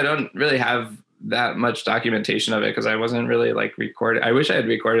don't really have that much documentation of it because I wasn't really like recorded. I wish I had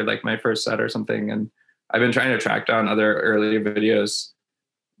recorded like my first set or something. And I've been trying to track down other early videos,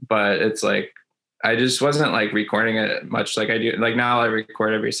 but it's like, I just wasn't like recording it much like I do. Like now I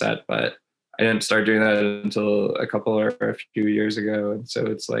record every set, but I didn't start doing that until a few years ago. And so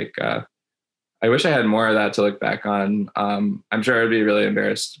it's like, I wish I had more of that to look back on. I'm sure I'd be really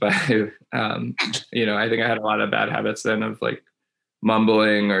embarrassed by, I think I had a lot of bad habits then of like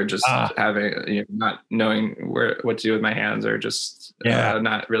mumbling or just having, not knowing what to do with my hands or just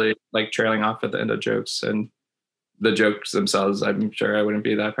not really like trailing off at the end of jokes, and the jokes themselves, I'm sure I wouldn't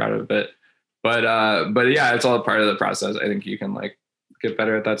be that proud of it. But yeah, it's all part of the process. I think you can like get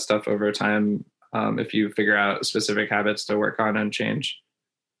better at that stuff over time if you figure out specific habits to work on and change.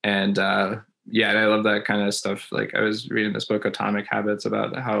 And and I love that kind of stuff. Like I was reading this book, Atomic Habits,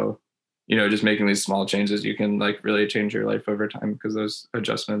 about how, just making these small changes, you can like really change your life over time because those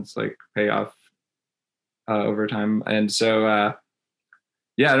adjustments like pay off over time. And so, I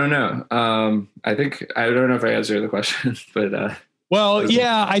don't know. I don't know if I answered the question, but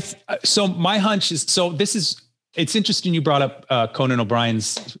so my hunch is, it's interesting you brought up Conan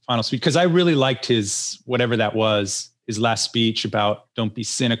O'Brien's final speech, because I really liked his, whatever that was, his last speech about don't be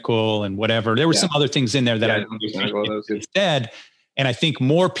cynical and whatever. There were some other things in there that I instead. And I think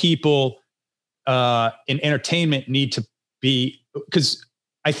more people in entertainment need to be, because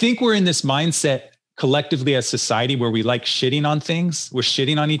I think we're in this mindset collectively as society where we like shitting on things. We're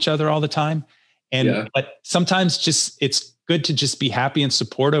shitting on each other all the time. But sometimes just, it's good to just be happy and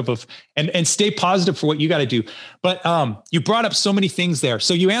supportive of, and stay positive for what you got to do. But you brought up so many things there.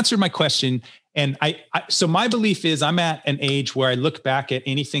 So you answered my question. And so my belief is I'm at an age where I look back at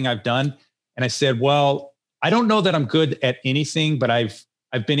anything I've done and I said, well, I don't know that I'm good at anything, but I've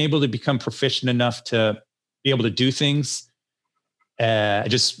been able to become proficient enough to be able to do things,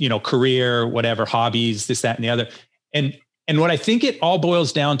 career, whatever, hobbies, this, that, and the other. And what I think it all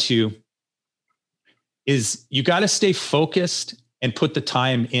boils down to is you got to stay focused and put the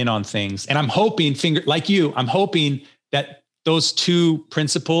time in on things. And I'm hoping, I'm hoping that those two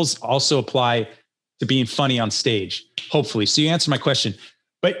principles also apply to being funny on stage, hopefully. So you answered my question,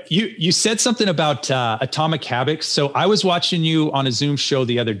 but you said something about Atomic Habits. So I was watching you on a Zoom show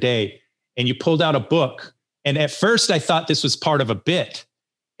the other day and you pulled out a book. And at first I thought this was part of a bit.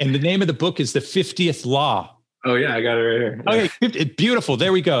 And the name of the book is The 50th Law. Oh yeah, I got it right here. Okay, beautiful.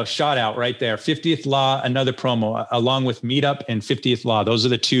 There we go. Shout out right there. 50th Law, another promo, along with Meetup and 50th Law. Those are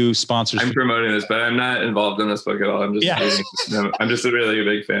the two sponsors. I'm promoting this, but I'm not involved in this book at all. I'm just a really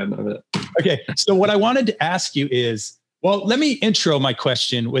big fan of it. Okay, so what I wanted to ask you is, well, let me intro my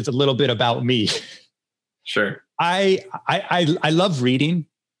question with a little bit about me. Sure. I love reading,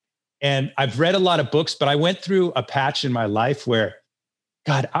 and I've read a lot of books, but I went through a patch in my life where,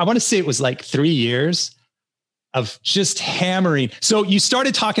 God, I want to say it was like 3 years of just hammering. So you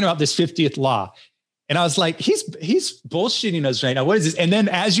started talking about this 50th Law, and I was like, he's bullshitting us right now. What is this? And then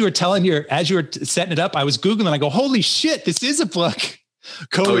as you were setting it up, I was Googling, I go, holy shit, this is a book.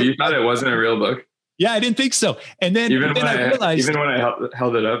 Oh, you thought it wasn't a real book? Yeah, I didn't think so. And then, I realized, even when I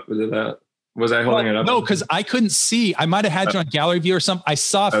held it up, was I holding it up? No, because I couldn't see. I might've had you on Gallery View or something. I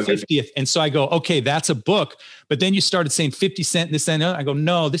saw 50th. And so I go, okay, that's a book. But then you started saying 50 cent, this and that. I go,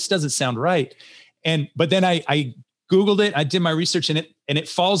 no, this doesn't sound right. But then I Googled it. I did my research in it, and it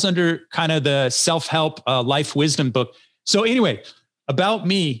falls under kind of the self-help life wisdom book. So anyway, about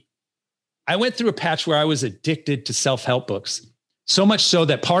me, I went through a patch where I was addicted to self-help books. So much so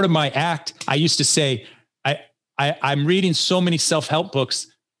that part of my act, I used to say, I'm reading so many self-help books.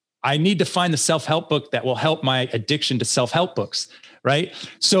 I need to find the self-help book that will help my addiction to self-help books. Right.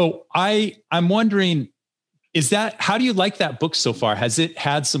 So I'm wondering, How do you like that book so far? Has it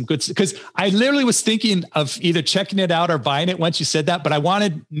had some good, because I literally was thinking of either checking it out or buying it once you said that, but I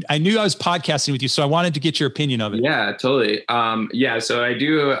knew I was podcasting with you, so I wanted to get your opinion of it. Yeah, totally. So I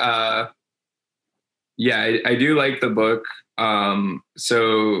do, I do like the book. I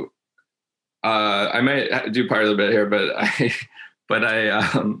might do part of the bit here,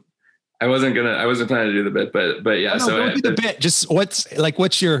 I wasn't planning to do the bit, but yeah. Oh, no, don't do the bit. Just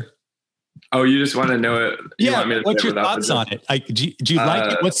what's your, oh, you just want to know it? Yeah. What's your thoughts on it? Like, do you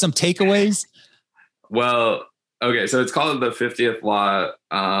like it? What's some takeaways? Well, okay. So it's called The 50th Law.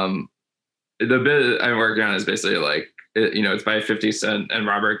 The bit I'm working on is basically like, it's by 50 Cent and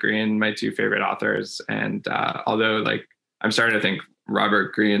Robert Greene, my two favorite authors. And although like, I'm starting to think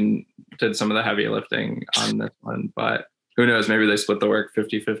Robert Greene did some of the heavy lifting on this one, but who knows, maybe they split the work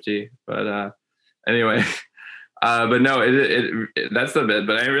 50-50, but anyway, but no, that's the bit,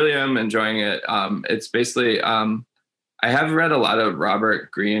 but I really am enjoying it. It's basically, I have read a lot of Robert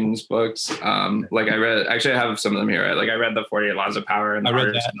Greene's books. I have some of them here. I read the 48 Laws of Power and I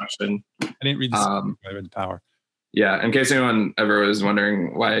read that. Seduction. I didn't read this. I read The Power. Yeah. In case anyone ever was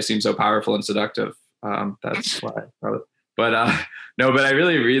wondering why I seem so powerful and seductive, that's why. But no, but I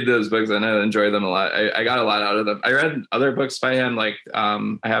really read those books and I enjoy them a lot. I got a lot out of them. I read other books by him. Like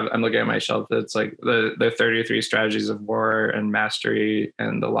I'm looking at my shelf. It's like the 33 Strategies of War and Mastery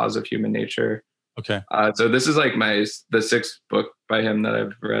and the Laws of Human Nature. Okay. So this is like the sixth book by him that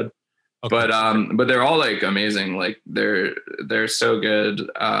I've read. Okay. But they're all like amazing. Like they're so good.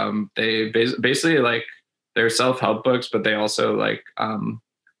 They basically like they're self-help books, but they also like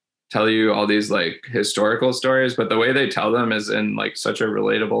tell you all these like historical stories, but the way they tell them is in like such a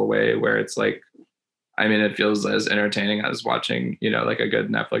relatable way where it's like, I mean, it feels as entertaining as watching, like a good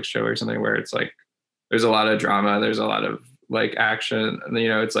Netflix show or something where it's like, there's a lot of drama. There's a lot of like action, and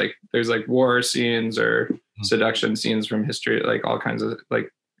it's like, there's like war scenes or seduction scenes from history, like all kinds of like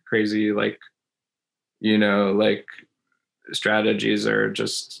crazy, like, like strategies or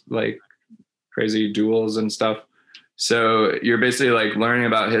just like crazy duels and stuff. So you're basically like learning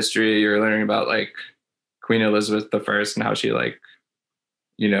about history. You're learning about like Queen Elizabeth I and how she like,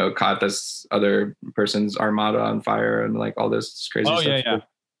 caught this other person's armada on fire and like all this crazy stuff.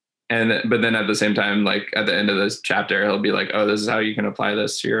 Yeah. But then at the same time, like at the end of this chapter, he'll be like, oh, this is how you can apply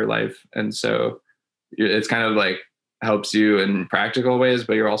this to your life. And so it's kind of like helps you in practical ways,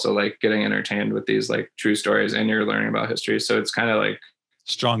 but you're also like getting entertained with these like true stories and you're learning about history. So it's kind of like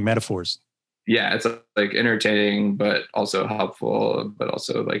strong metaphors. Yeah, it's like entertaining, but also helpful, but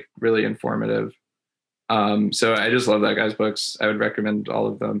also like really informative. So I just love that guy's books. I would recommend all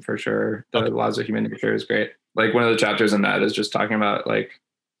of them for sure. The Laws of Human Nature is great. Like one of the chapters in that is just talking about like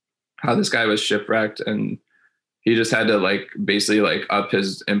how this guy was shipwrecked and he just had to like basically like up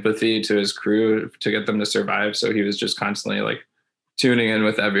his empathy to his crew to get them to survive. So he was just constantly like tuning in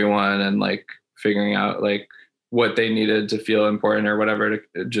with everyone and like figuring out like what they needed to feel important or whatever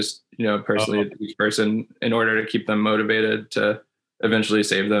to just, personally to each person in order to keep them motivated to eventually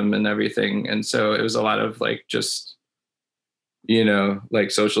save them and everything. And so it was a lot of like, just, like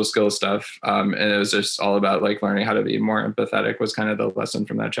social skill stuff. And it was just all about like learning how to be more empathetic was kind of the lesson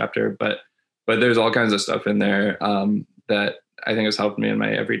from that chapter. But there's all kinds of stuff in there that I think has helped me in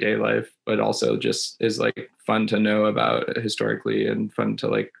my everyday life, but also just is like fun to know about historically and fun to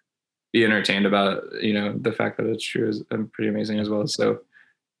like be entertained about, the fact that it's true is pretty amazing as well. So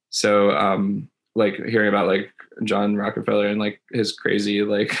like hearing about like John Rockefeller and like his crazy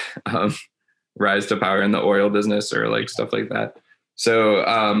like rise to power in the oil business or like stuff like that. So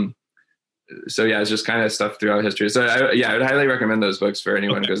yeah, it's just kind of stuff throughout history. So I would highly recommend those books for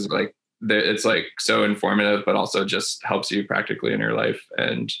anyone because like it's like so informative, but also just helps you practically in your life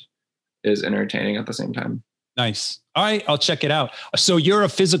and is entertaining at the same time. Nice. All right, I'll check it out. So you're a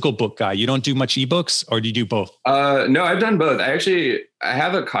physical book guy. You don't do much ebooks, or do you do both? No, I've done both. I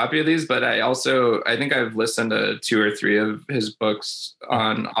have a copy of these, but I think I've listened to 2 or 3 of his books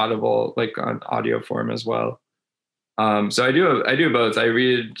on Audible, like on audio form as well. So I do both. I'm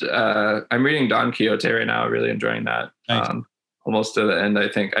reading Don Quixote right now. Really enjoying that. Nice. Almost to the end. I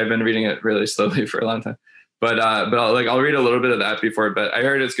think I've been reading it really slowly for a long time. But I'll read a little bit of that before bed. I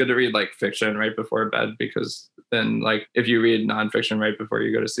heard it's good to read like fiction right before bed because then like if you read nonfiction right before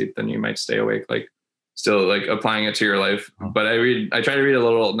you go to sleep, then you might stay awake, like still like applying it to your life. But I try to read a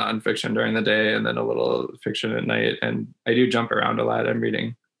little nonfiction during the day and then a little fiction at night. And I do jump around a lot. I'm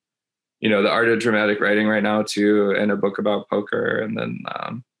reading, The Art of Dramatic Writing right now too, and a book about poker. And then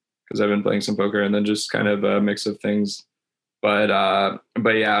because I've been playing some poker and then just kind of a mix of things. but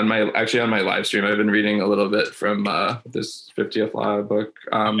yeah, on my live stream, I've been reading a little bit from this 50th Law book.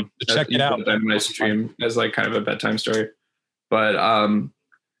 Check it out on my stream as like kind of a bedtime story.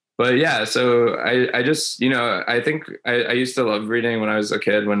 But yeah, so I just, I think I used to love reading when I was a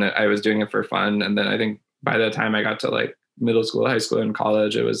kid, when I was doing it for fun. And then I think by the time I got to like middle school, high school, and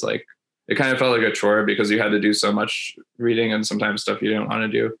college, it was like, it kind of felt like a chore because you had to do so much reading and sometimes stuff you didn't want to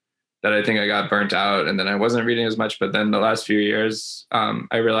do, that I think I got burnt out, and then I wasn't reading as much. But then the last few years,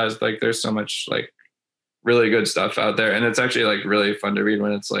 I realized like there's so much like really good stuff out there. And it's actually like really fun to read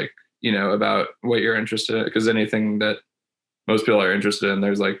when it's like, about what you're interested in, because anything that most people are interested in,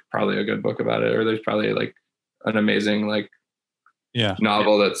 there's like probably a good book about it, or there's probably like an amazing like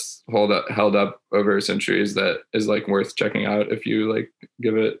novel that's held up over centuries that is like worth checking out if you like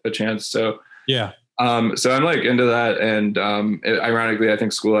give it a chance. So so I'm like into that, and ironically, I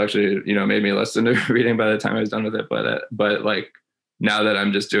think school actually made me less into reading by the time I was done with it. But like now that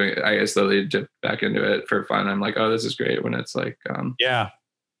I'm just doing it, I slowly dip back into it for fun. I'm like, oh, this is great when it's like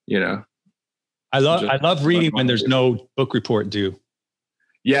I love reading when there's no book report due.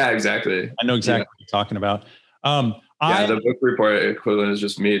 Yeah, exactly. I know exactly what you're talking about. The book report equivalent is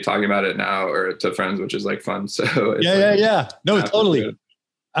just me talking about it now or to friends, which is like fun. So it's No, totally.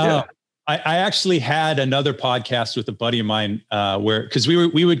 I actually had another podcast with a buddy of mine because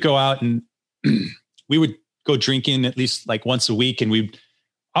we would go out and we would go drinking at least like once a week, and we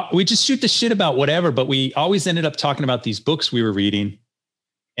just shoot the shit about whatever. But we always ended up talking about these books we were reading.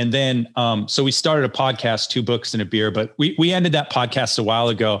 And then, so we started a podcast, 2 books and a beer, but we ended that podcast a while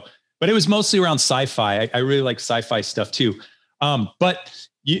ago, but it was mostly around sci-fi. I really like sci-fi stuff too. But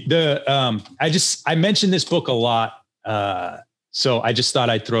I mentioned this book a lot. So I just thought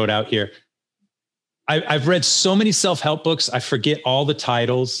I'd throw it out here. I've read so many self-help books. I forget all the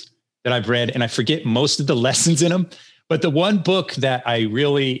titles that I've read, and I forget most of the lessons in them. But the one book that I've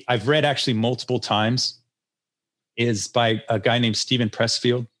read actually multiple times is by a guy named Steven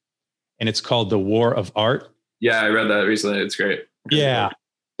Pressfield, and it's called The War of Art. Yeah, I read that recently. It's great. Yeah.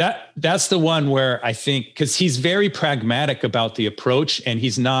 That's the one where I think, because he's very pragmatic about the approach, and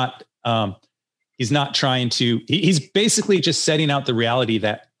he's not trying to, he's basically just setting out the reality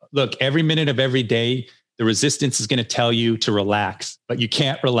that, look, every minute of every day, the resistance is going to tell you to relax, but you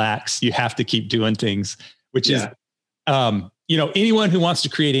can't relax. You have to keep doing things, which is, anyone who wants to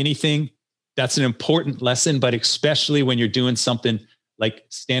create anything, that's an important lesson, but especially when you're doing something like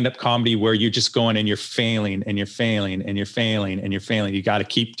stand-up comedy where you're just going and you're failing and you're failing and you're failing and you're failing. You got to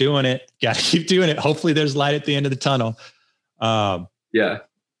keep doing it. Hopefully there's light at the end of the tunnel.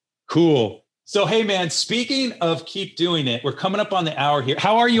 Cool. So, hey man, speaking of keep doing it, we're coming up on the hour here.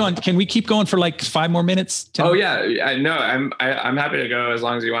 How are you on? Can we keep going for like 5 more minutes? 10 Oh yeah. I know. I'm happy to go as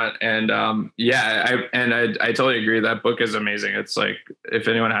long as you want. And I totally agree. That book is amazing. It's like, if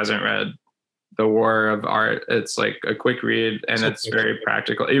anyone hasn't read The War of Art, it's like a quick read, and it's very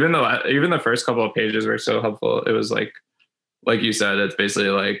practical. Even the first couple of pages were so helpful. It was like you said, it's basically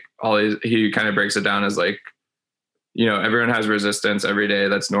like he kind of breaks it down as like, everyone has resistance every day.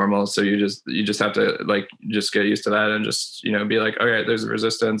 That's normal. So you just have to like, just get used to that and just, be like, all right, there's a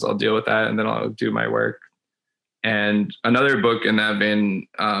resistance. I'll deal with that. And then I'll do my work. And another book in that vein,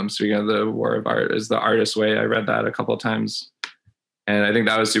 speaking of The War of Art, is The Artist's Way. I read that a couple of times, and I think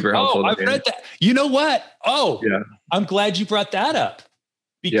that was super helpful. Oh, I've read that. You know what? Oh, yeah. I'm glad you brought that up,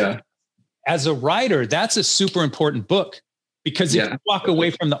 because as a writer, that's a super important book, because if you walk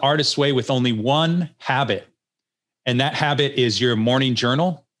away from The Artist's Way with only one habit, and that habit is your morning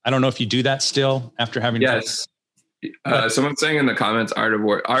journal. I don't know if you do that still after having. Yes. Someone's saying in the comments, Art of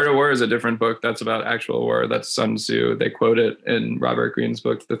War. Art of War is a different book. That's about actual war. That's Sun Tzu. They quote it in Robert Greene's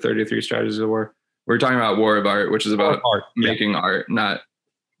book, The 33 Strategies of War. We're talking about War of Art, which is about making art, not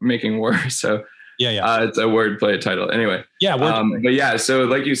making war. So it's a wordplay title. Anyway. Yeah. But yeah, so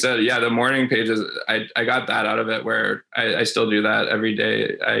like you said, the morning pages, I got that out of it, where I still do that every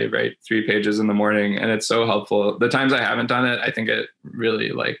day. I write 3 pages in the morning, and it's so helpful. The times I haven't done it, I think it really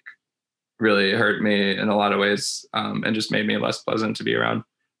hurt me in a lot of ways, and just made me less pleasant to be around.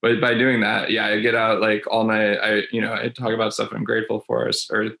 But by doing that, I get out like all night. I talk about stuff I'm grateful for,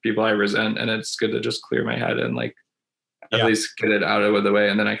 or people I resent, and it's good to just clear my head and like at least get it out of the way,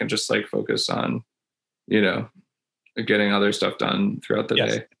 and then I can just like focus on, getting other stuff done throughout the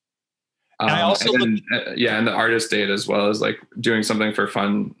day. And I also and the artist date as well, as like doing something for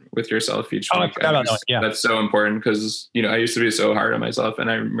fun with yourself each week. That's so important, because I used to be so hard on myself,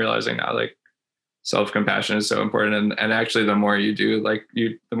 and I'm realizing now like self-compassion is so important, and actually the more you do, like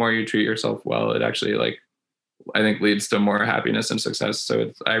the more you treat yourself well, it actually like I think leads to more happiness and success. So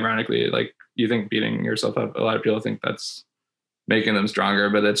it's ironically like, you think beating yourself up, a lot of people think that's making them stronger,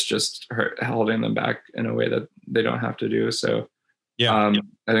 but it's just holding them back in a way that they don't have to do. So I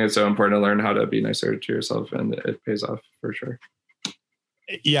think it's so important to learn how to be nicer to yourself, and it pays off for sure.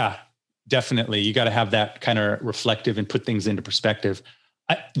 Yeah, definitely. You got to have that kind of reflective and put things into perspective.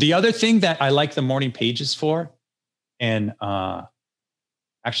 The other thing that I like the morning pages for, and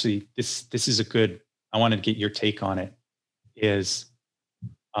actually this is a good, I wanted to get your take on it, is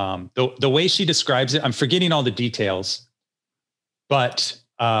the way she describes it. I'm forgetting all the details, but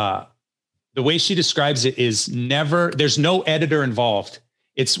the way she describes it is there's no editor involved.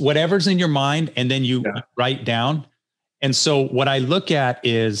 It's whatever's in your mind, and then you write down. And so what I look at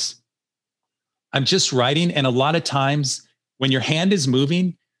is I'm just writing. And a lot of times when your hand is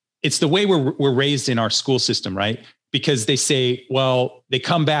moving, it's the way we're raised in our school system, right? Because they say, well, they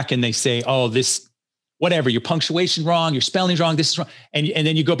come back and they say, oh, this, whatever, your punctuation wrong, your spelling's wrong, this is wrong. And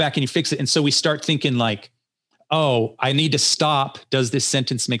then you go back and you fix it. And so we start thinking like, oh, I need to stop. Does this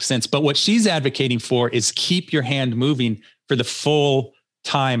sentence make sense? But what she's advocating for is keep your hand moving for the full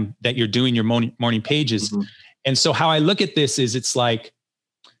time that you're doing your morning pages. Mm-hmm. And so how I look at this is it's like,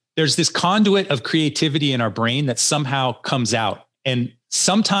 there's this conduit of creativity in our brain that somehow comes out. And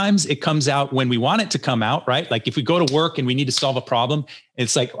sometimes it comes out when we want it to come out, right? Like if we go to work and we need to solve a problem,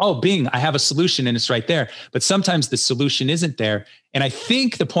 it's like, oh, bing, I have a solution and it's right there. But sometimes the solution isn't there. And I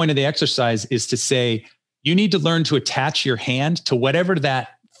think the point of the exercise is to say, you need to learn to attach your hand to whatever that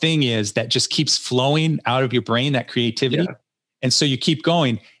thing is that just keeps flowing out of your brain, that creativity. Yeah. And so you keep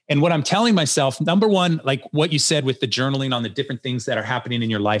going. And what I'm telling myself, number one, like what you said with the journaling on the different things that are happening in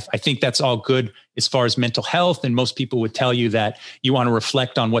your life, I think that's all good as far as mental health. And most people would tell you that you want to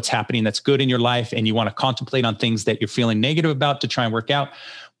reflect on what's happening that's good in your life, and you want to contemplate on things that you're feeling negative about to try and work out.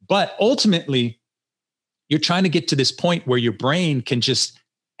 But ultimately, you're trying to get to this point where your brain can just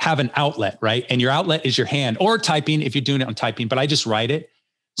have an outlet, right? And your outlet is your hand, or typing if you're doing it on typing, but I just write it.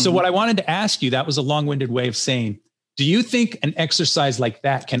 So what I wanted to ask you, that was a long-winded way of saying, do you think an exercise like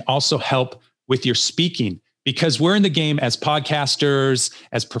that can also help with your speaking? Because we're in the game as podcasters,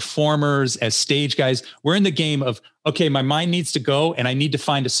 as performers, as stage guys, we're in the game of, okay, my mind needs to go and I need to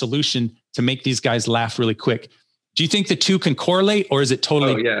find a solution to make these guys laugh really quick. Do you think the two can correlate, or is it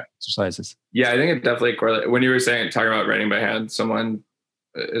totally exercises? Yeah, I think it definitely correlates. When you were talking about writing by hand, someone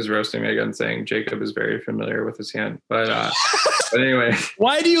is roasting me again saying Jacob is very familiar with his hand. But anyway.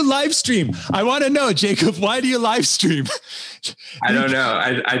 Why do you live stream? I want to know, Jacob, why do you live stream? I don't know.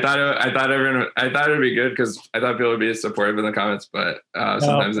 I thought it'd be good because I thought people would be supportive in the comments, but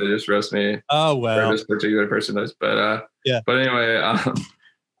sometimes they just roast me. Oh, well. Or this particular person does. But But anyway,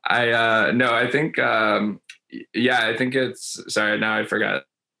 I think I think it's, sorry, now I forgot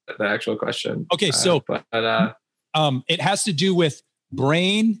the actual question. Okay, so it has to do with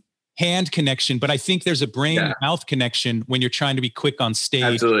brain hand connection, but I think there's a brain mouth connection when you're trying to be quick on stage.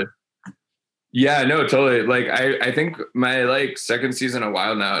 Absolutely. Yeah, no, totally. Like I think my second season of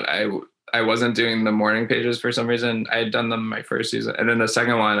Wild Now, I wasn't doing the morning pages for some reason. I had done them my first season, and then the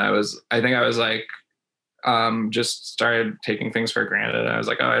second one I was just started taking things for granted. I was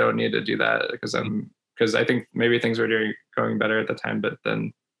like, oh, I don't need to do that because I think maybe things were going better at the time, but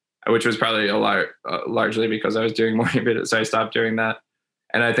then, which was probably largely because I was doing morning pages, so I stopped doing that.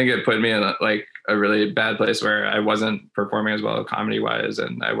 And I think it put me in a really bad place where I wasn't performing as well comedy wise.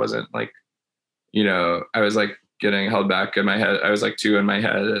 And I wasn't I was getting held back in my head. I was too in my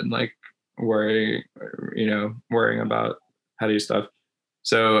head and worrying about how to do stuff.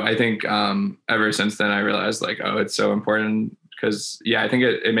 So I think ever since then I realized it's so important because I think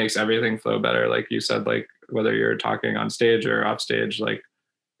it makes everything flow better. Like you said, whether you're talking on stage or off stage,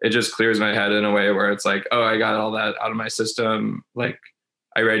 it just clears my head in a way where it's oh, I got all that out of my system.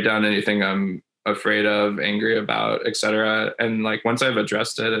 I write down anything I'm afraid of, angry about, etc. And once I've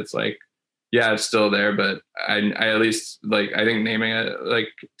addressed it, it's it's still there, but I at least I think naming it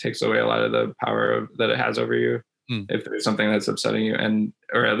takes away a lot of the power that it has over you. If there's something that's upsetting you,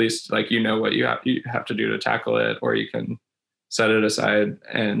 or at least what you have to do to tackle it, or you can set it aside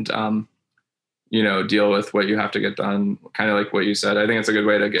and deal with what you have to get done. Kind of like what you said. I think it's a good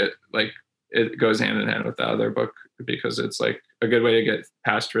way to get it goes hand in hand with the other book, because it's a good way to get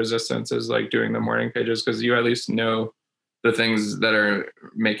past resistance is doing the morning pages, because you at least know the things that are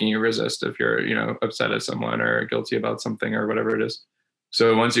making you resist if you're upset at someone or guilty about something or whatever it is.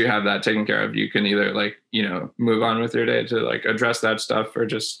 So once you have that taken care of, you can either move on with your day to address that stuff, or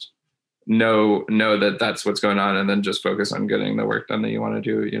just know that that's what's going on, and then just focus on getting the work done that you want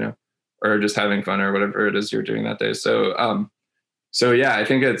to do, or just having fun or whatever it is you're doing that day. So So yeah, I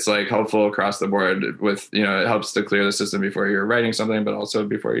think it's like helpful across the board with, it helps to clear the system before you're writing something, but also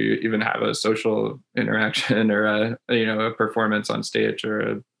before you even have a social interaction or a performance on stage or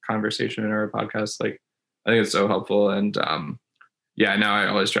a conversation or a podcast. Like, I think it's so helpful. And yeah, now I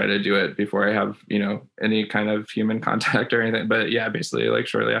always try to do it before I have, any kind of human contact or anything. But yeah, basically like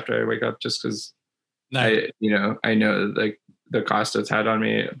shortly after I wake up, just because I know like the cost it's had on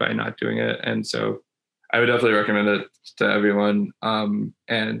me by not doing it. And so I would definitely recommend it to everyone.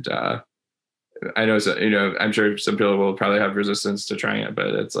 And I know, I'm sure some people will probably have resistance to trying it, but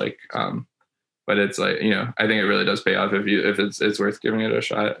it's like, I think it really does pay off if it's worth giving it a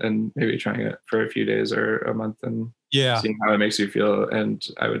shot and maybe trying it for a few days or a month and seeing how it makes you feel. And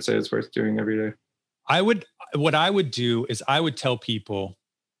I would say it's worth doing every day. What I would do is I would tell people,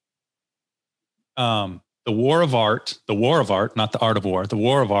 the War of Art, not the Art of War, the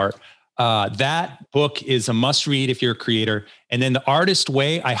War of Art. That book is a must read if you're a creator. And then The Artist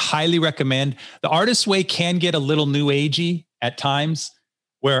Way, I highly recommend. The Artist Way can get a little new agey at times,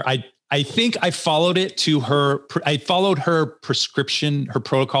 where I think I followed it to her. I followed her prescription, her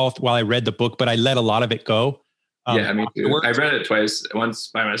protocol while I read the book, but I let a lot of it go. Yeah, me too. I've read it twice, once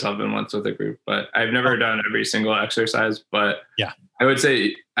by myself and once with a group, but I've never done every single exercise. But yeah, I would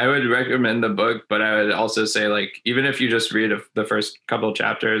say I would recommend the book, but I would also say, like, even if you just read the first couple of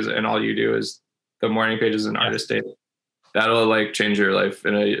chapters and all you do is the morning pages and Artist Day, that'll like change your life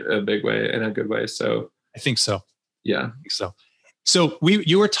in a big way, in a good way. So I think so. Yeah, I think so. So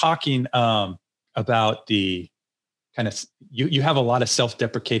you were talking about the kind of, you have a lot of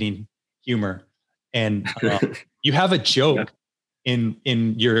self-deprecating humor, and you have a joke in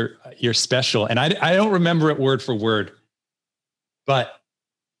your special, and I don't remember it word for word, but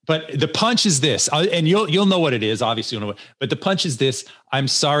the punch is this, and you'll know what it is. Obviously, you'll know but the punch is this: "I'm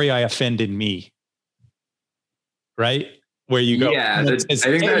sorry I offended me." Right? Where you go. Yeah, I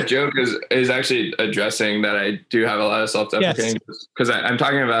think that joke is actually addressing that I do have a lot of self-deprecating, because I'm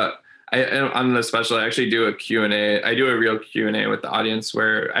talking about, on the special, I actually do a Q&A. I do a real Q&A with the audience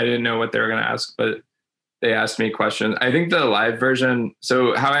where I didn't know what they were going to ask, but they asked me questions. I think the live version,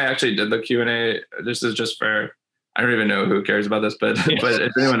 so how I actually did the Q&A, this is just for, I don't even know who cares about this, but but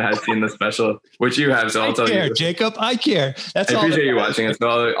if anyone has seen the special, which you have, so I'll tell you. Jacob, I care. I appreciate you watching it. So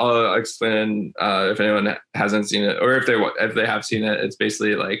I'll explain if anyone hasn't seen it, or if they have seen it. It's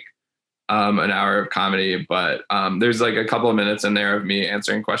basically like an hour of comedy, but there's like a couple of minutes in there of me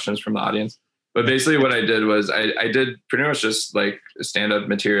answering questions from the audience. But basically, what I did was I did pretty much just like stand-up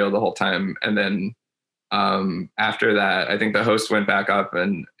material the whole time, and then after that, I think the host went back up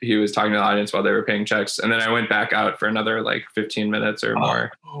and he was talking to the audience while they were paying checks. And then I went back out for another like 15 minutes or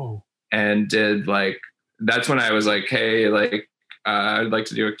more and did like, that's when I was like, hey, like, I'd like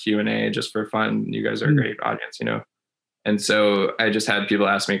to do a Q&A just for fun. You guys are a great audience, And so I just had people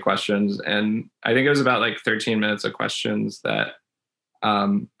ask me questions, and I think it was about like 13 minutes of questions that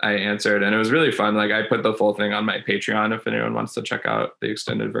I answered, and it was really fun. Like, I put the full thing on my Patreon if anyone wants to check out the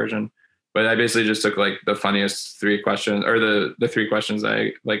extended version. But I basically just took like the funniest three questions, or the three questions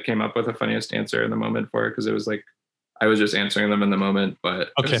I like came up with the funniest answer in the moment for, because it was like I was just answering them in the moment.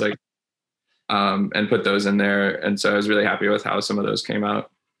 But it was like and put those in there. And so I was really happy with how some of those came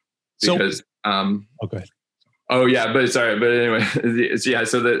out. Because Oh yeah, but sorry, but anyway, yeah.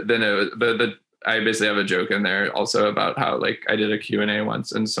 So then I basically have a joke in there also about how like I did a Q&A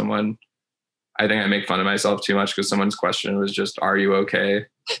once, and someone, I think I make fun of myself too much because someone's question was just, "Are you okay?"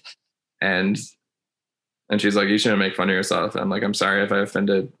 And she's like, "You shouldn't make fun of yourself." I'm like, "I'm sorry if I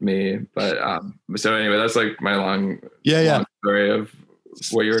offended me," but so anyway, that's like my long story of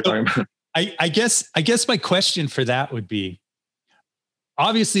what you were talking about. I guess my question for that would be,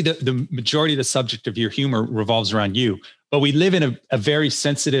 obviously the majority of the subject of your humor revolves around you, but we live in a very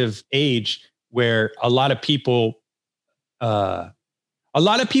sensitive age where a lot of people I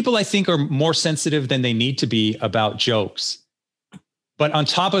think are more sensitive than they need to be about jokes. But on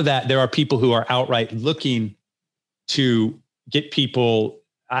top of that, there are people who are outright looking to get people,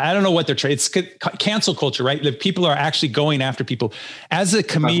 I don't know what they're trying. It's cancel culture, right? The people are actually going after people. As a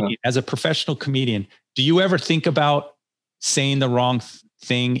comedian, as a professional comedian, do you ever think about saying the wrong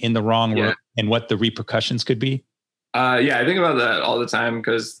thing in the wrong room and what the repercussions could be? Yeah, I think about that all the time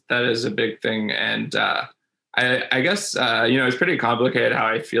because that is a big thing. And I guess, it's pretty complicated how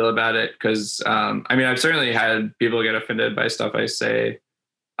I feel about it because, I've certainly had people get offended by stuff I say.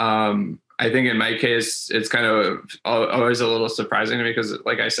 I think in my case, it's kind of always a little surprising to me because,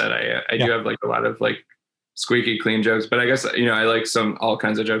 like I said, I do have like a lot of like squeaky clean jokes, but I guess, I like all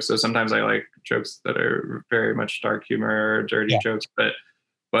kinds of jokes. So sometimes I like jokes that are very much dark humor or dirty jokes, but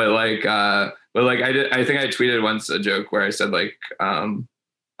I think I tweeted once a joke where I said like,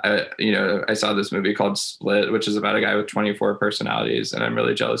 I saw this movie called Split, which is about a guy with 24 personalities, and I'm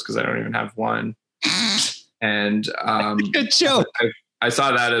really jealous because I don't even have one. And good joke. I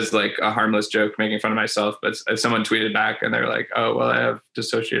saw that as like a harmless joke, making fun of myself. But if someone tweeted back and they're like, "Oh, well, I have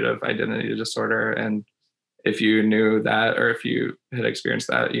dissociative identity disorder, and if you knew that, or if you had experienced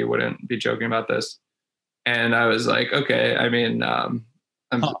that, you wouldn't be joking about this." And I was like, okay, I mean, I'm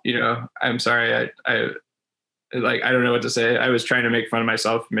sorry. I don't know what to say. I was trying to make fun of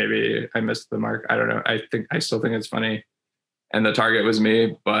myself. Maybe I missed the mark. I don't know. I still think it's funny, and the target was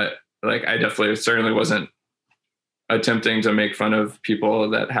me. But like, I certainly wasn't attempting to make fun of people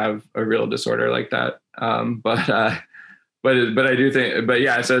that have a real disorder like that. But I do think. But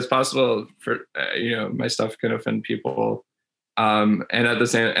yeah, so it's possible for my stuff can offend people, and at the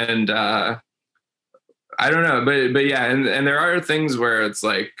same I don't know, but yeah, and there are things where it's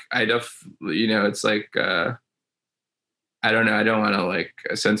like it's like. I don't know. I don't want to like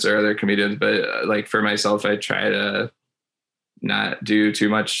censor other comedians, but like for myself, I try to not do too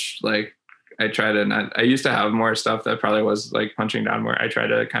much. Like I used to have more stuff that probably was like punching down more. I try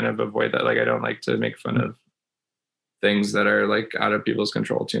to kind of avoid that. Like I don't like to make fun of things that are like out of people's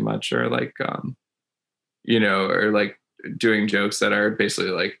control too much, or like, or like doing jokes that are basically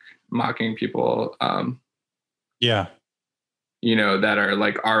like mocking people. Yeah. That are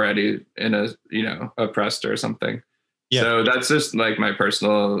like already in a, oppressed or something. Yeah. So that's just like my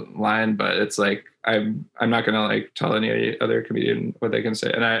personal line, but it's like I'm not gonna like tell any other comedian what they can say.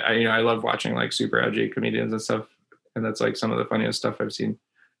 And I love watching like super edgy comedians and stuff, and that's like some of the funniest stuff I've seen.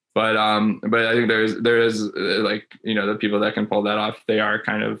 But I think there is like the people that can pull that off, they are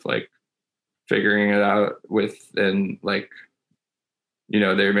kind of like figuring it out and like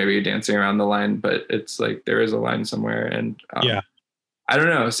they're maybe dancing around the line, but it's like there is a line somewhere, and yeah. I don't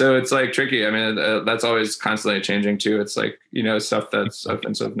know. So it's like tricky. I mean, that's always constantly changing too. It's like, stuff that's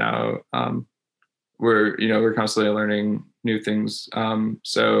offensive now. We're constantly learning new things.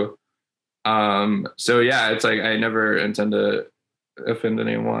 So yeah, it's like, I never intend to offend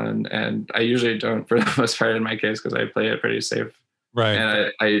anyone, and I usually don't for the most part in my case, because I play it pretty safe. Right.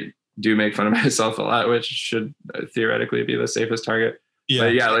 And I do make fun of myself a lot, which should theoretically be the safest target. Yeah.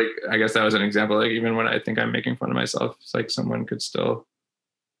 But yeah, like, I guess that was an example. Like, even when I think I'm making fun of myself, it's like someone could still,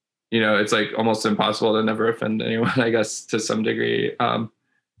 it's like almost impossible to never offend anyone, I guess, to some degree. And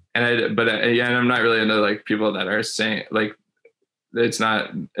I'm not really into like people that are saying like, it's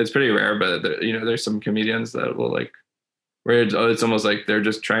pretty rare, but there's some comedians that will like, where it's almost like they're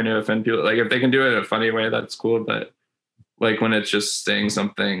just trying to offend people. Like if they can do it in a funny way, that's cool. But like when it's just saying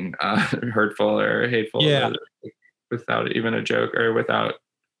something hurtful or hateful, yeah, without even a joke or without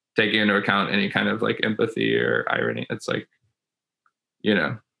taking into account any kind of like empathy or irony, it's like,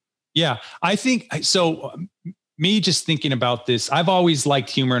 Yeah, I think so. Me just thinking about this, I've always liked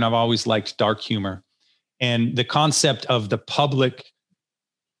humor, and I've always liked dark humor, and the concept of the public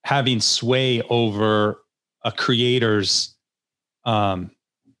having sway over a creator's, I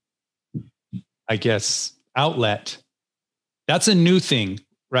guess, outlet. That's a new thing,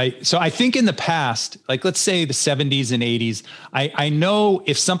 right? So I think in the past, like let's say the 70s and 80s, I know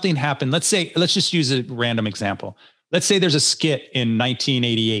if something happened, let's just use a random example. Let's say there's a skit in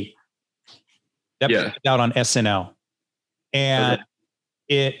 1988 that put out on SNL, and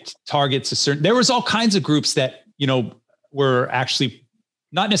it targets there was all kinds of groups that, were actually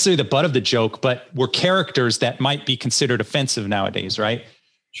not necessarily the butt of the joke, but were characters that might be considered offensive nowadays. Right.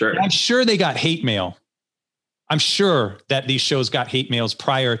 Sure. And I'm sure they got hate mail. I'm sure that these shows got hate mails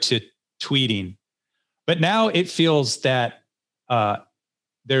prior to tweeting, but now it feels that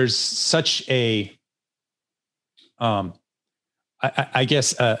there's such a, I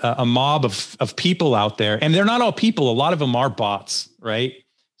guess a mob of people out there, and they're not all people. A lot of them are bots, right?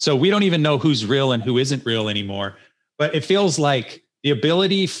 So we don't even know who's real and who isn't real anymore. But it feels like the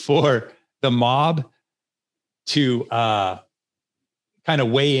ability for the mob to kind of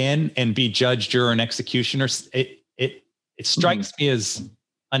weigh in and be judge, juror, and executioner, it strikes me as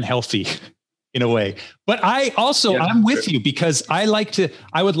unhealthy in a way. But I'm with you, because I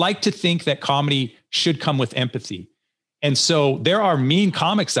would like to think that comedy should come with empathy. And so there are mean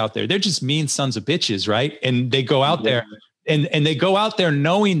comics out there. They're just mean sons of bitches, right? And they go out there and they go out there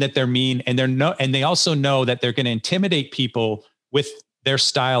knowing that they're mean, and and they also know that they're going to intimidate people with their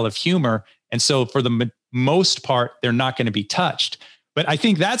style of humor. And so for the most part, they're not going to be touched. But I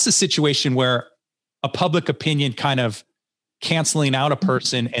think that's a situation where a public opinion kind of canceling out a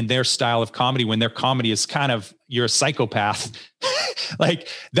person and their style of comedy, when their comedy is kind of, you're a psychopath like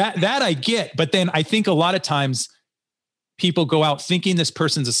that I get. But then I think a lot of times people go out thinking this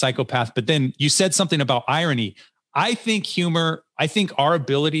person's a psychopath, but then you said something about irony. I think our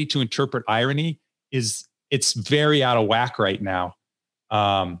ability to interpret irony it's very out of whack right now.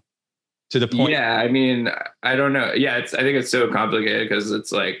 To the point. Yeah. I mean, I don't know. Yeah. I think it's so complicated because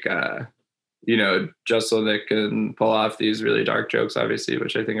it's like, Jesselnick can pull off these really dark jokes, obviously,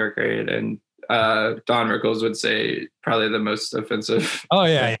 which I think are great. And Don Rickles would say probably the most offensive. Oh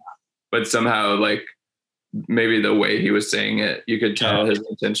yeah. But somehow like maybe the way he was saying it, you could tell his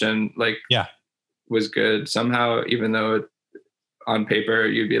intention was good somehow, even though on paper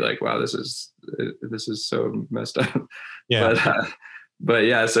you'd be like, wow, this is so messed up. Yeah. But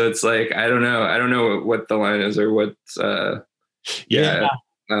yeah, so it's like, I don't know what the line is or what's we're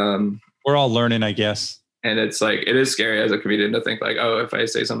all learning, I guess. And it's like, it is scary as a comedian to think like, oh, if I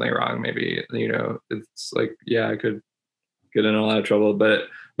say something wrong, maybe, it's like, yeah, I could get in a lot of trouble. But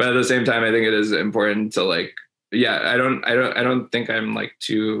at the same time, I think it is important to like, I don't think I'm like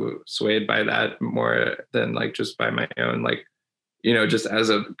too swayed by that more than like just by my own, like, just as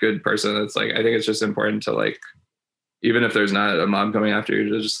a good person. It's like, I think it's just important to like, even if there's not a mob coming after you,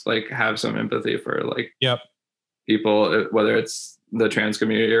 to just like have some empathy for like people, whether it's the trans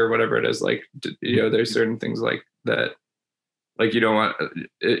community or whatever it is. Like, there's certain things like that, like you don't want, like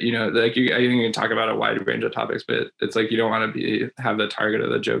I think you can talk about a wide range of topics, but it's like, you don't want to have the target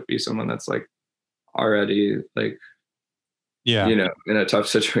of the joke be someone that's like already like, in a tough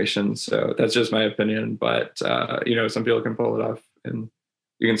situation. So that's just my opinion, but some people can pull it off, and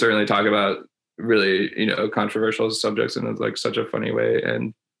you can certainly talk about really, controversial subjects in like such a funny way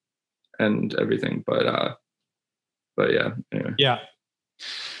and everything. But yeah. Anyway. Yeah.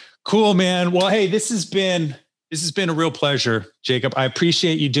 Cool, man. Well, hey, this has been a real pleasure, Jacob. I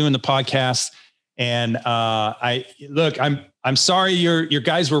appreciate you doing the podcast. And I'm sorry your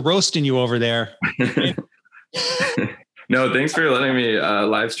guys were roasting you over there. No, thanks for letting me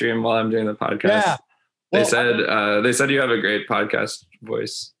live stream while I'm doing the podcast. Yeah. Well, they said you have a great podcast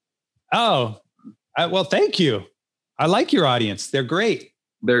voice. Oh, well, thank you. I like your audience. They're great.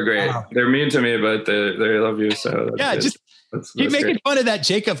 They're great. Wow. They're mean to me, but they love you. So yeah, just keep making fun of that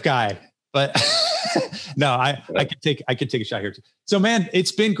Jacob guy. But no, I could take a shot here too. So man,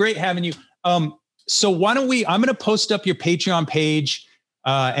 it's been great having you. So why don't I'm going to post up your Patreon page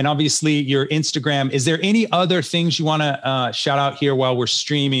and obviously your Instagram. Is there any other things you want to shout out here while we're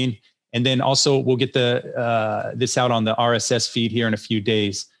streaming? And then also we'll get this out on the RSS feed here in a few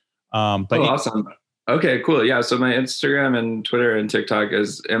days. Awesome. Okay, cool. Yeah. So my Instagram and Twitter and TikTok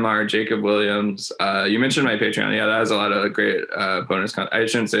is MR Jacob Williams. You mentioned my Patreon. Yeah, that has a lot of great bonus content. I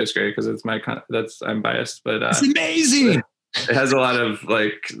shouldn't say it's great because it's I'm biased, but it's amazing. It has a lot of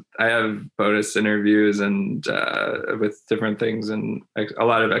like, I have bonus interviews and with different things and a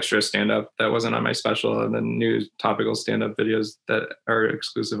lot of extra stand-up that wasn't on my special, and then new topical stand-up videos that are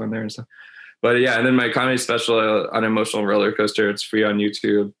exclusive on there and stuff. But yeah, and then my comedy special on Emotional Roller Coaster, it's free on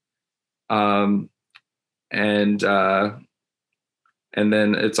YouTube. And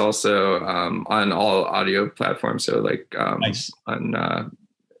then it's also on all audio platforms. So like nice.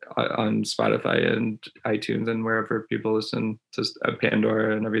 on Spotify and iTunes and wherever people listen to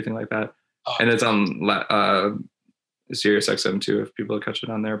Pandora and everything like that. Oh. And it's on Sirius XM too, if people catch it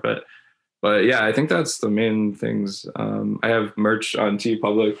on there. But yeah, I think that's the main things. I have merch on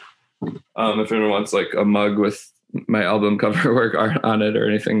TeePublic. If anyone wants like a mug with my album cover work art on it or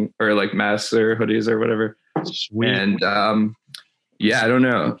anything, or like masks or hoodies or whatever. Sweet. And I don't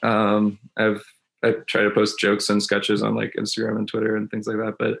know. I try to post jokes and sketches on like Instagram and Twitter and things like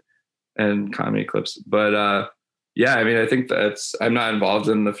that, and comedy clips. But I mean, I think I'm not involved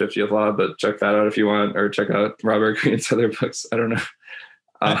in the 50th Law, but check that out if you want, or check out Robert Greene's other books. I don't know.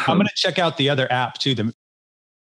 I'm going to check out the other app too,